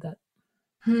in with that?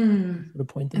 Sort of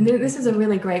point. And this is a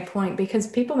really great point, because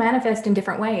people manifest in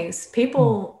different ways.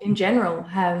 People in general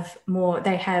have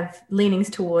leanings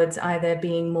towards either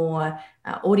being more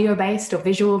audio based or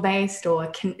visual based or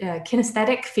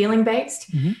kinesthetic, feeling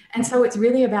based. And so it's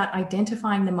really about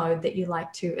identifying the mode that you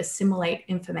like to assimilate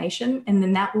information. And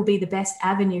then that will be the best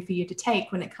avenue for you to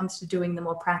take when it comes to doing the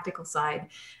more practical side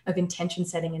of intention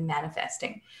setting and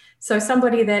manifesting. So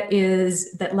somebody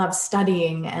that loves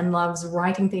studying and loves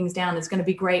writing things down is going to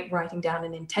be great writing down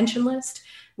an intention list,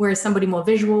 whereas somebody more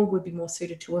visual would be more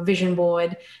suited to a vision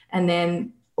board, and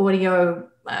then audio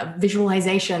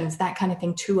visualizations, that kind of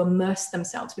thing, to immerse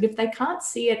themselves. But if they can't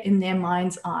see it in their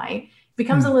mind's eye, it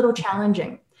becomes a little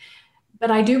challenging.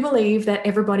 But I do believe that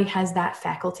everybody has that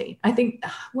faculty. I think,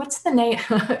 what's the name?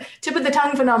 Tip of the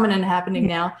tongue phenomenon happening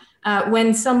now.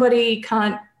 When somebody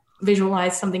can't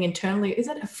visualize something internally, is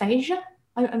it aphasia?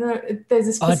 I don't know. There's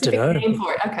a specific name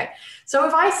for it. Okay. So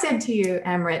if I said to you,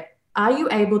 Amrit, are you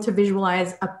able to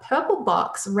visualize a purple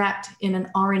box wrapped in an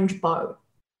orange bow?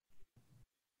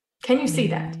 Can you see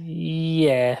that?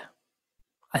 Yeah,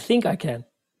 I think I can.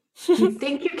 You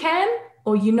think you can,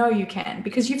 or you know you can?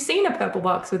 Because you've seen a purple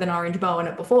box with an orange bow in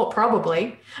it before,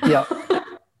 probably. Yeah.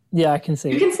 Yeah, I can see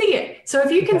it. You can see it. So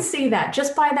if you can see that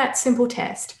just by that simple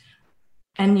test,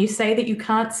 and you say that you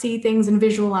can't see things and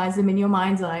visualize them in your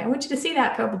mind's eye, I want you to see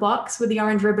that purple box with the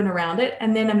orange ribbon around it,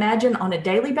 and then imagine on a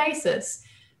daily basis,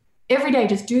 every day,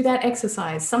 just do that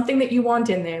exercise, something that you want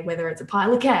in there, whether it's a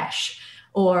pile of cash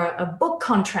or a book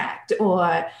contract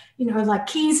or, like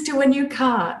keys to a new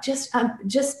car.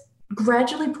 Just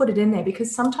gradually put it in there,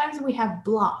 because sometimes we have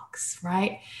blocks,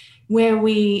 right, where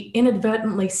we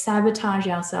inadvertently sabotage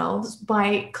ourselves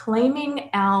by claiming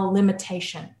our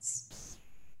limitations.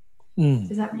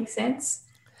 Does that make sense?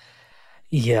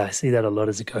 Yeah, I see that a lot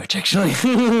as a coach, actually.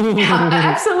 Yeah,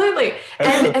 absolutely.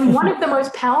 And one of the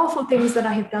most powerful things that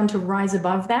I have done to rise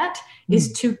above that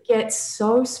is to get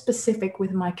so specific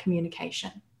with my communication.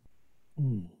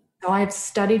 So I have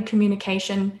studied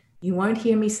communication. You won't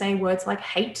hear me say words like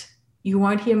hate. You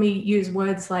won't hear me use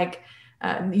words like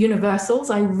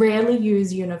universals. I rarely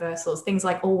use universals, things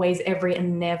like always, every,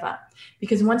 and never.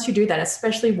 Because once you do that,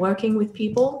 especially working with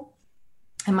people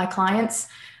and my clients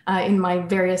in my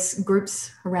various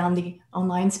groups around the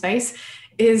online space,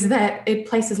 is that it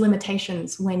places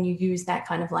limitations when you use that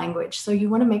kind of language. So you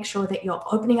want to make sure that you're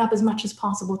opening up as much as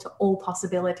possible to all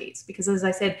possibilities. Because as I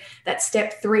said, that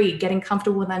step 3, getting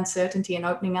comfortable with uncertainty and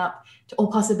opening up to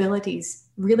all possibilities,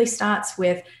 really starts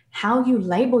with how you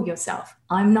label yourself.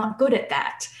 I'm not good at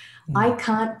that. I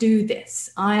can't do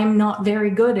this. I'm not very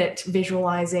good at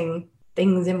visualizing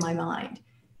things in my mind.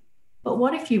 But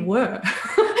what if you were?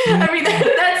 I mean,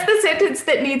 that's the sentence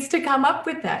that needs to come up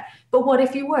with that. But what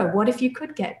if you were? What if you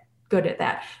could get good at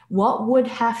that? What would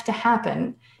have to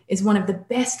happen is one of the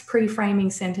best pre-framing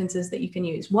sentences that you can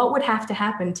use. What would have to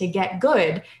happen to get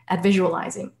good at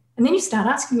visualizing? And then you start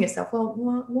asking yourself, well,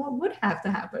 what would have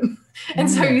to happen? And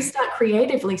so you start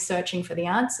creatively searching for the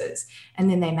answers, and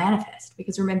then they manifest.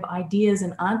 Because remember, ideas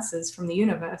and answers from the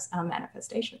universe are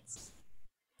manifestations.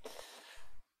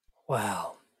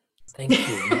 Wow. Thank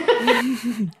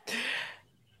you.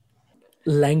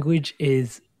 Language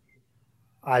is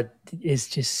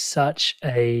just such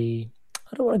a,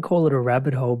 I don't want to call it a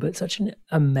rabbit hole, but such an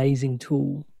amazing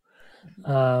tool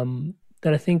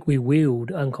that I think we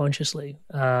wield unconsciously.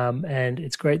 And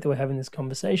it's great that we're having this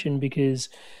conversation because,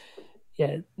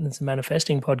 yeah, it's a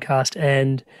manifesting podcast,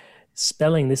 and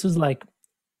spelling, this was like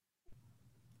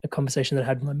a conversation that I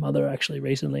had with my mother actually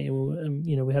recently, and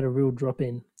we had a real drop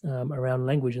in around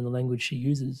language and the language she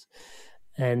uses,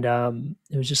 and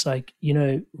it was just like,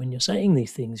 when you're saying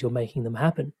these things, you're making them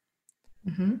happen.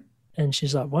 Mm-hmm. And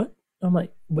she's like, "What?" I'm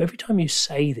like, well, "Every time you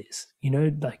say this,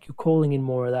 like you're calling in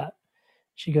more of that."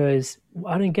 She goes,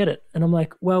 "I don't get it." And I'm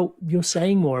like, "Well, you're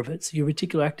saying more of it. So your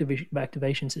reticular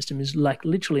activation system is like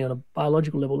literally on a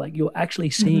biological level, like you're actually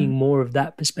seeing more of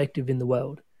that perspective in the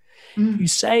world." You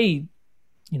say,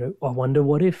 "I wonder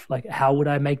what if, like, how would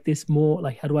I make this more,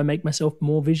 like, how do I make myself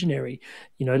more visionary?"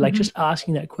 Like just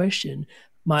asking that question,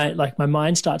 my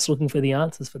mind starts looking for the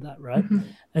answers for that, right?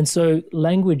 And so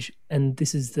language, and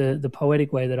this is the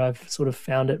poetic way that I've sort of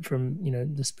found it from,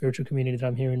 the spiritual community that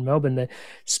I'm here in Melbourne, the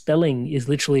spelling is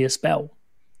literally a spell.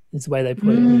 It's the way they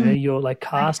put it. You're like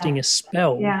casting a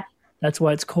spell. Yeah. That's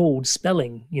why it's called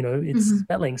spelling. It's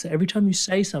spelling. So every time you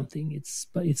say something, it's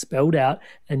spelled out,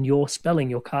 and you're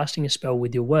casting a spell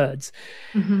with your words.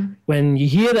 When you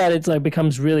hear that, it's like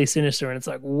becomes really sinister, and it's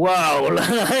like, whoa,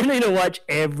 I need to watch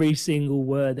every single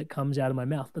word that comes out of my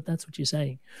mouth. But that's what you're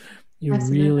saying. You're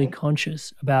really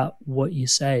conscious about what you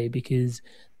say, because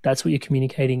that's what you're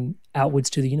communicating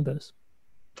outwards to the universe.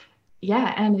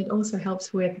 Yeah, and it also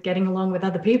helps with getting along with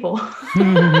other people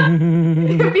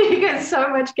because so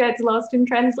much gets lost in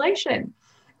translation.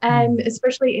 And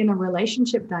especially in a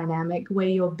relationship dynamic where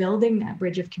you're building that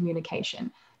bridge of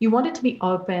communication, you want it to be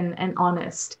open and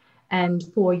honest, and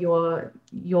for your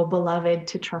beloved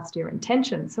to trust your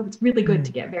intentions. So it's really good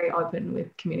to get very open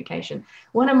with communication.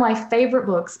 One of my favorite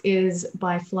books is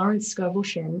by Florence Scovel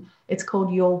Shinn. It's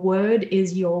called Your Word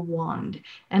is Your Wand.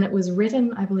 And it was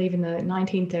written, I believe, in the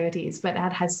 1930s, but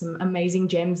that has some amazing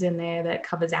gems in there that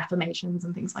covers affirmations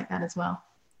and things like that as well.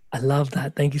 I love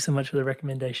that. Thank you so much for the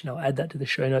recommendation. I'll add that to the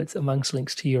show notes amongst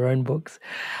links to your own books.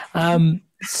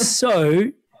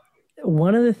 So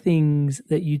one of the things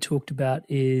that you talked about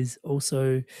is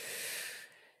also,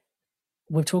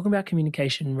 we're talking about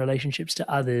communication, relationships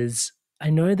to others.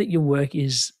 I know that your work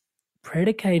is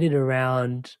predicated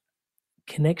around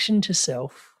connection to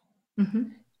self,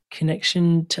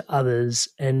 connection to others,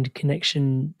 and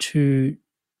connection to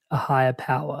a higher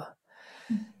power.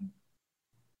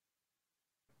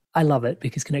 I love it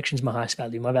because connection is my highest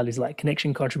value. My value is like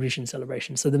connection, contribution,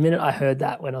 celebration. So the minute I heard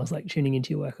that, when I was like tuning into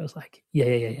your work, I was like,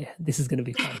 yeah, this is going to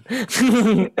be fun.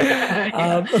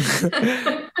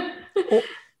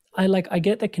 I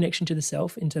get the connection to the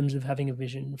self in terms of having a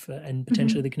vision for, and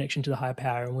potentially the connection to the higher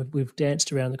power. And we've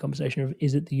danced around the conversation of,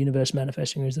 is it the universe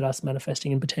manifesting or is it us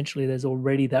manifesting? And potentially there's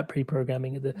already that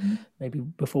pre-programming of the, maybe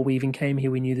before we even came here,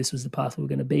 we knew this was the path we were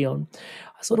going to be on.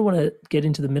 I sort of want to get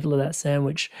into the middle of that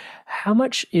sandwich. How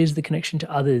much is the connection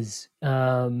to others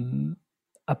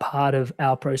a part of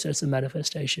our process of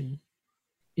manifestation?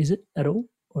 Is it at all,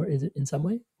 or is it in some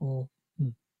way, or?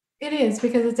 It is,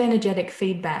 because it's energetic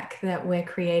feedback that we're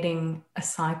creating a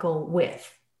cycle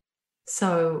with.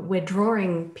 So we're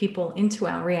drawing people into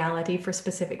our reality for a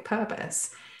specific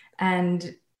purpose.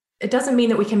 And it doesn't mean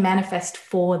that we can manifest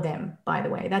for them, by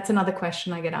the way. That's another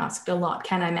question I get asked a lot.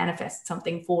 Can I manifest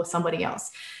something for somebody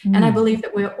else? And I believe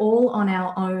that we're all on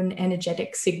our own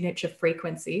energetic signature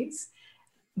frequencies,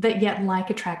 that yet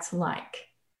like attracts like.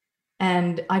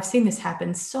 And I've seen this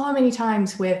happen so many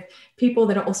times with people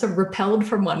that are also repelled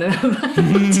from one another,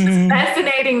 which is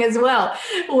fascinating as well,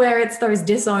 where it's those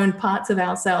disowned parts of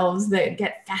ourselves that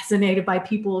get fascinated by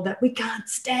people that we can't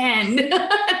stand.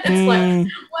 It's like,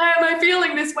 why am I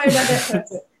feeling this way about that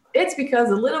person? It's because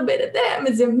a little bit of them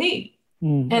is in me.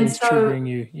 And so triggering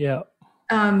you. Yeah.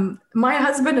 My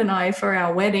husband and I, for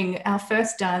our wedding, our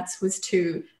first dance was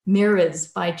to Mirrors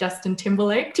by Justin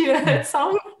Timberlake. Do you know that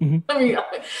song? I mean,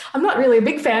 I'm not really a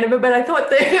big fan of it, but I thought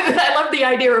that I love the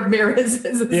idea of mirrors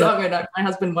as a song, and my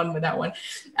husband won with that one.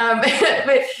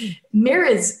 But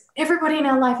mirrors, everybody in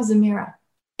our life is a mirror.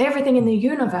 Everything in the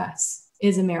universe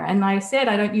is a mirror. And I said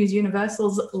I don't use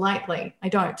universals lightly. I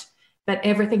don't. But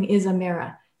everything is a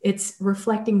mirror. It's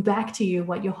reflecting back to you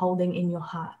what you're holding in your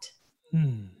heart.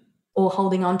 Or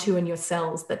holding on to in your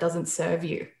cells that doesn't serve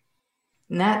you.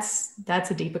 And that's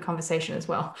a deeper conversation as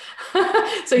well.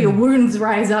 So your wounds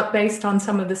rise up based on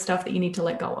some of the stuff that you need to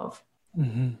let go of.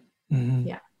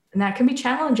 Yeah. And that can be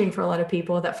challenging for a lot of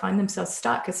people that find themselves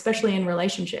stuck, especially in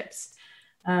relationships.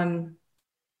 When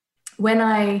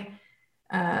I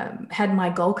had my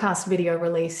Goalcast video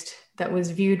released that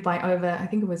was viewed by over, I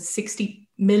think it was 60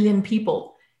 million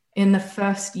people in the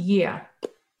first year.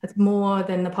 That's more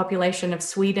than the population of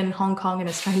Sweden, Hong Kong, and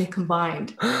Australia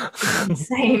combined. It's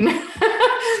insane.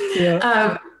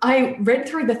 I read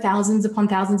through the thousands upon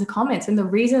thousands of comments, and the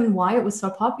reason why it was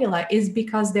so popular is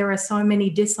because there are so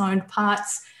many disowned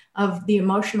parts of the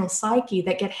emotional psyche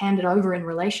that get handed over in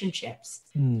relationships.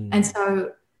 And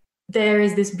so there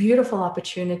is this beautiful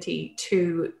opportunity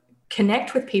to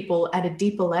connect with people at a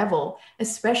deeper level,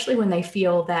 especially when they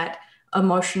feel that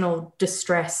emotional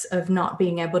distress of not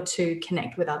being able to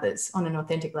connect with others on an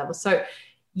authentic level. So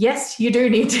yes, you do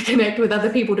need to connect with other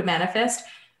people to manifest,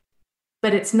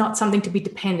 but it's not something to be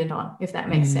dependent on, if that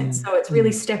makes sense. So it's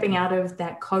really stepping out of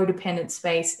that codependent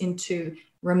space into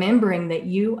remembering that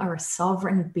you are a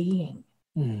sovereign being.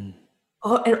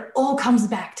 Oh, it all comes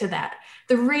back to that.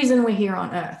 The reason we're here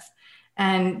on earth.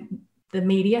 And the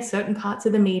media, certain parts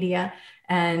of the media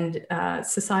and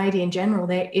society in general,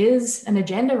 there is an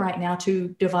agenda right now to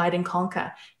divide and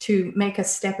conquer, to make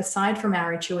us step aside from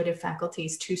our intuitive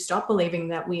faculties, to stop believing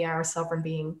that we are a sovereign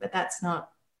being. But that's not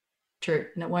true,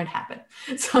 and it won't happen.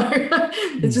 So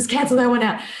let's just cancel that one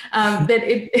out. But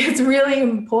it's really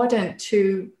important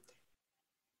to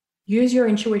use your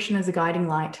intuition as a guiding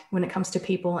light when it comes to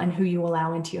people and who you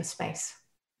allow into your space.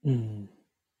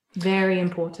 Very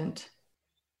important.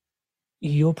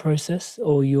 Your process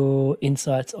or your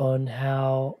insights on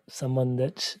how someone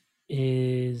that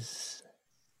is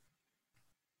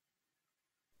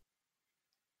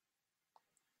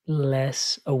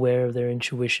less aware of their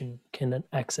intuition can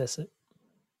access it?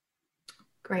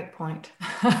 Great point.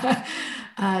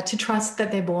 To trust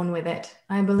that they're born with it.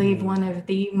 I believe one of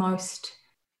the most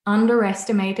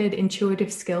underestimated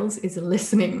intuitive skills is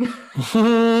listening.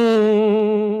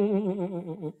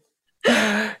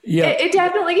 Yeah, it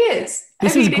definitely is.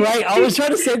 This is great. I was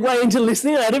trying to segue into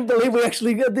listening. I didn't believe we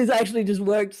actually got this. Actually, just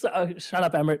worked. So, shut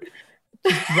up, Amrit.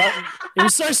 It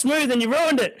was so smooth, and you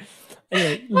ruined it.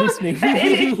 Anyway, listening.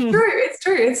 It's true. It's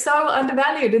true. It's so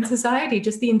undervalued in society.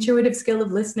 Just the intuitive skill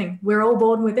of listening. We're all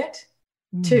born with it.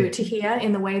 To hear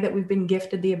in the way that we've been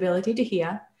gifted the ability to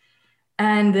hear.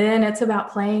 And then it's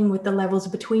about playing with the levels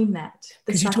between that.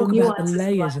 Because you talk about the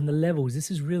layers and the levels.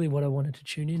 This is really what I wanted to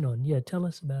tune in on. Yeah, tell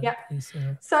us about it, please.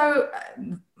 So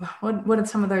what are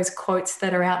some of those quotes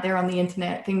that are out there on the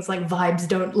internet? Things like vibes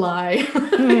don't lie,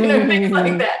 things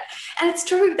like that. And it's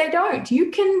true, they don't.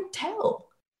 You can tell.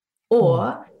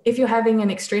 Or if you're having an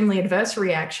extremely adverse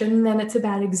reaction, then it's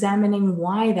about examining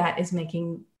why that is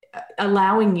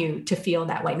allowing you to feel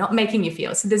that way, not making you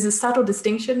feel. So there's a subtle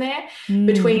distinction there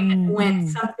between when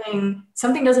something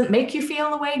doesn't make you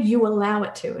feel the way, you allow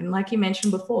it to. And like you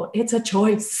mentioned before, it's a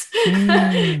choice.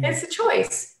 It's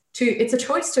a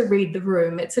choice to read the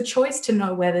room. It's a choice to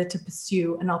know whether to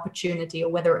pursue an opportunity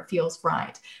or whether it feels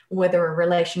right, or whether a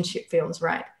relationship feels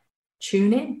right.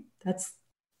 Tune in. That's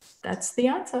the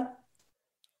answer.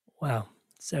 Wow,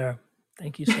 Sarah.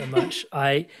 Thank you so much.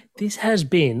 This has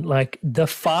been like the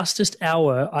fastest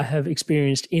hour I have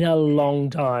experienced in a long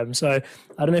time. So I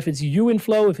don't know if it's you in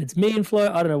flow, if it's me in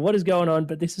flow. I don't know what is going on,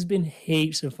 but this has been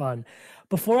heaps of fun.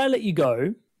 Before I let you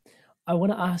go, I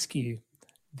want to ask you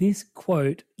this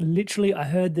quote. Literally, I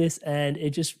heard this and it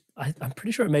just, I'm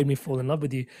pretty sure it made me fall in love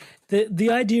with you.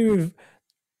 The idea of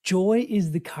joy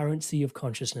is the currency of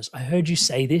consciousness. I heard you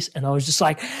say this and I was just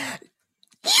like,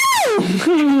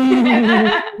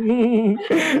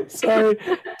 so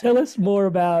tell us more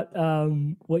about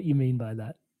what you mean by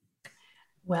that.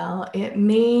 Well, it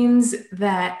means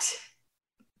that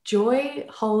joy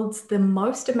holds the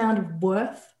most amount of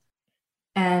worth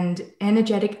and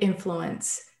energetic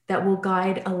influence that will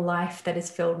guide a life that is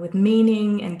filled with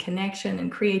meaning and connection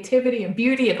and creativity and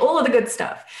beauty and all of the good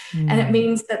stuff. And it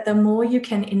means that the more you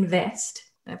can invest,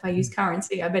 if I use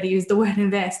currency, I better use the word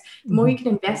invest. The more you can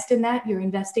invest in that, you're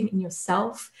investing in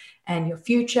yourself and your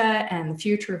future and the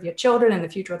future of your children and the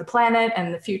future of the planet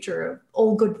and the future of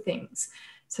all good things.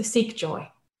 So seek joy.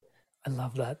 I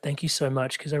love that. Thank you so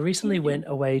much. Because I recently went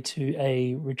away to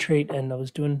a retreat and I was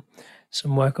doing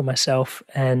some work on myself,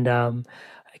 and I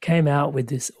came out with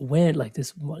this awareness, like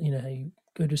this, you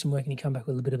go do some work and you come back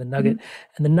with a bit of a nugget.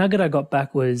 And the nugget I got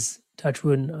back was, touch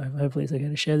wood, and hopefully it's okay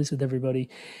to share this with everybody,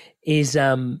 is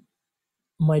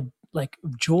my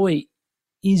joy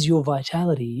is your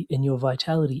vitality and your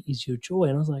vitality is your joy.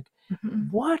 And I was like,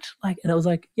 what? And I was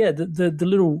like, yeah, the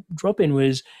little drop in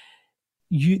was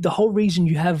the whole reason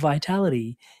you have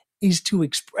vitality is to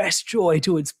express joy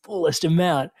to its fullest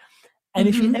amount. And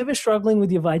if you're ever struggling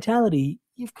with your vitality,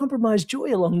 you've compromised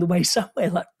joy along the way somewhere.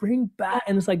 Like bring back,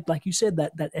 and it's like you said,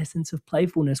 that essence of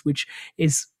playfulness, which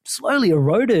is slowly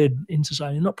eroded in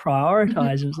society, not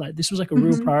prioritized. And it's like, this was like a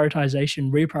real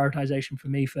reprioritization for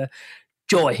me for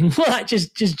joy, like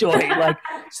just joy. Like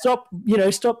stop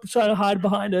trying to hide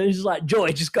behind it. It's just like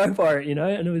joy, just go for it,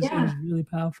 And it was really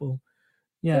powerful.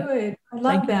 Yeah. Good. I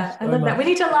love that. So I love much. that. We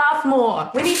need to laugh more.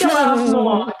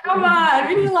 Come on,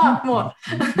 we need to laugh more.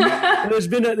 There's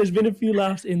been a few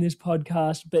laughs in this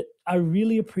podcast, but I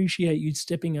really appreciate you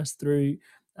stepping us through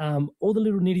all the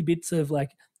little nitty bits of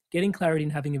like getting clarity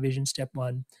and having a vision, step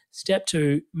 1. Step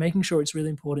 2, making sure it's really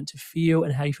important to feel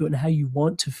and how you feel and how you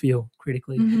want to feel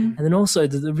critically. Mm-hmm. And then also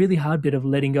the really hard bit of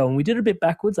letting go. And we did a bit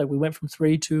backwards, like we went from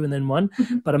 3, 2, and then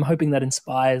 1, but I'm hoping that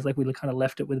inspires, like we kind of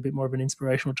left it with a bit more of an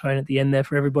inspirational tone at the end there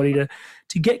for everybody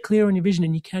to get clear on your vision.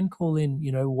 And you can call in,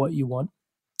 what you want.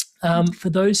 For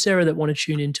those, Sarah, that want to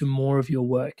tune into more of your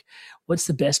work, what's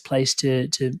the best place to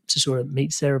sort of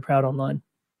meet Sarah Prout online?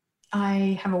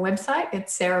 I have a website.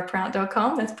 It's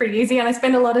sarahprout.com. That's pretty easy. And I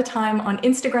spend a lot of time on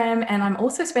Instagram, and I'm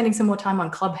also spending some more time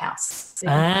on Clubhouse.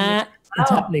 It's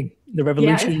happening. The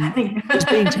revolution is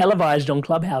being televised on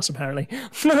Clubhouse, apparently.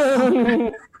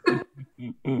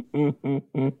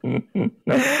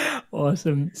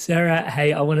 Awesome. Sarah,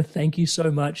 hey, I want to thank you so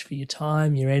much for your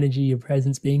time, your energy, your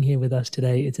presence, being here with us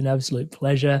today. It's an absolute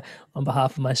pleasure on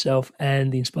behalf of myself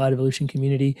and the Inspired Evolution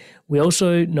community. We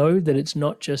also know that it's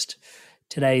not just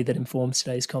today that informs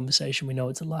today's conversation. We know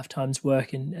it's a lifetime's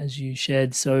work, and as you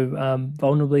shared so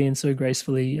vulnerably and so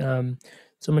gracefully,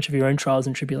 so much of your own trials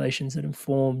and tribulations that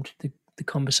informed the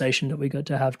conversation that we got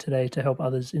to have today to help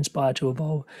others inspire to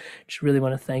evolve. Just really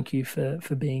want to thank you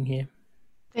for being here.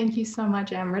 Thank you so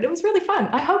much, Amrit. It was really fun.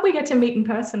 I hope we get to meet in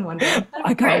person one day.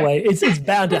 I can't wait. It's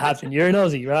bound to happen. You're an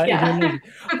Aussie, right? Yeah.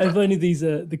 If only these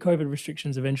the COVID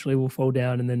restrictions eventually will fall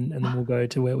down, and then we'll go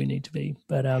to where we need to be.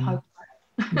 But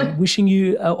wishing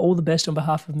you all the best on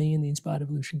behalf of me and the Inspired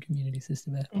Evolution community,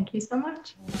 Sister Beth. Thank you so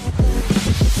much.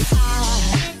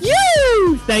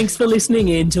 Thanks for listening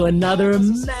in to another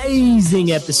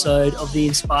amazing episode of the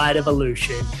Inspired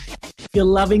Evolution. If you're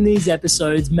loving these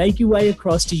episodes, make your way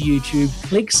across to YouTube,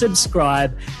 click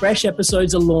subscribe. Fresh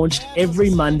episodes are launched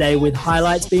every Monday with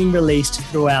highlights being released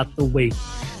throughout the week.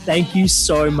 Thank you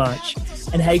so much.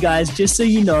 And hey guys, just so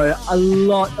you know, a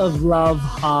lot of love,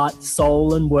 heart,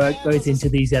 soul, and work goes into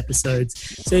these episodes.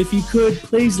 So if you could,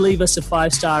 please leave us a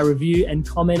 5-star review and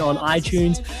comment on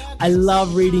iTunes. I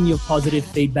love reading your positive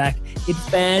feedback. It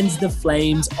fans the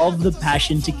flames of the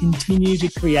passion to continue to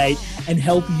create and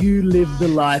help you live the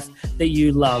life that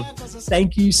you love.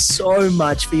 Thank you so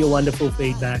much for your wonderful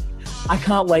feedback. I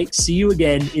can't wait to see you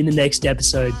again in the next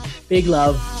episode. Big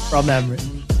love from Amrit.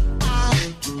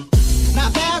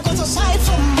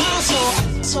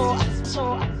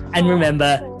 And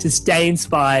remember to stay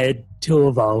inspired to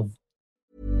evolve.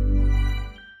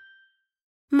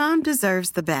 Mom deserves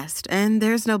the best, and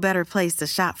there's no better place to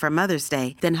shop for Mother's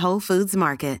Day than Whole Foods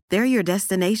Market. They're your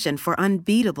destination for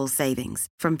unbeatable savings,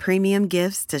 from premium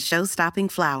gifts to show-stopping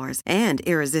flowers and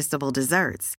irresistible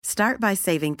desserts. Start by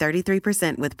saving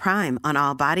 33% with Prime on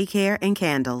all body care and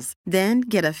candles. Then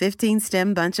get a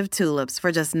 15-stem bunch of tulips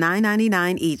for just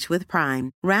 $9.99 each with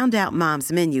Prime. Round out Mom's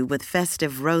menu with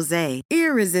festive rosé,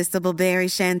 irresistible berry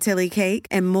chantilly cake,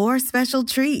 and more special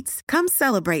treats. Come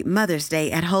celebrate Mother's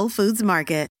Day at Whole Foods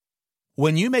Market.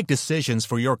 When you make decisions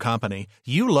for your company,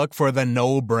 you look for the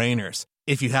no-brainers.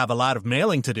 If you have a lot of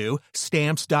mailing to do,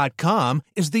 Stamps.com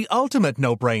is the ultimate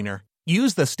no-brainer.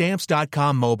 Use the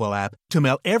Stamps.com mobile app to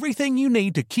mail everything you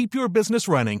need to keep your business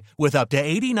running with up to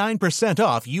 89%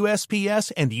 off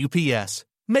USPS and UPS.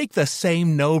 Make the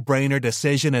same no-brainer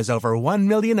decision as over 1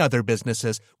 million other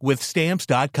businesses with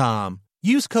Stamps.com.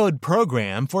 Use code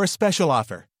PROGRAM for a special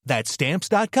offer. That's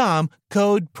Stamps.com,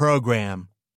 code PROGRAM.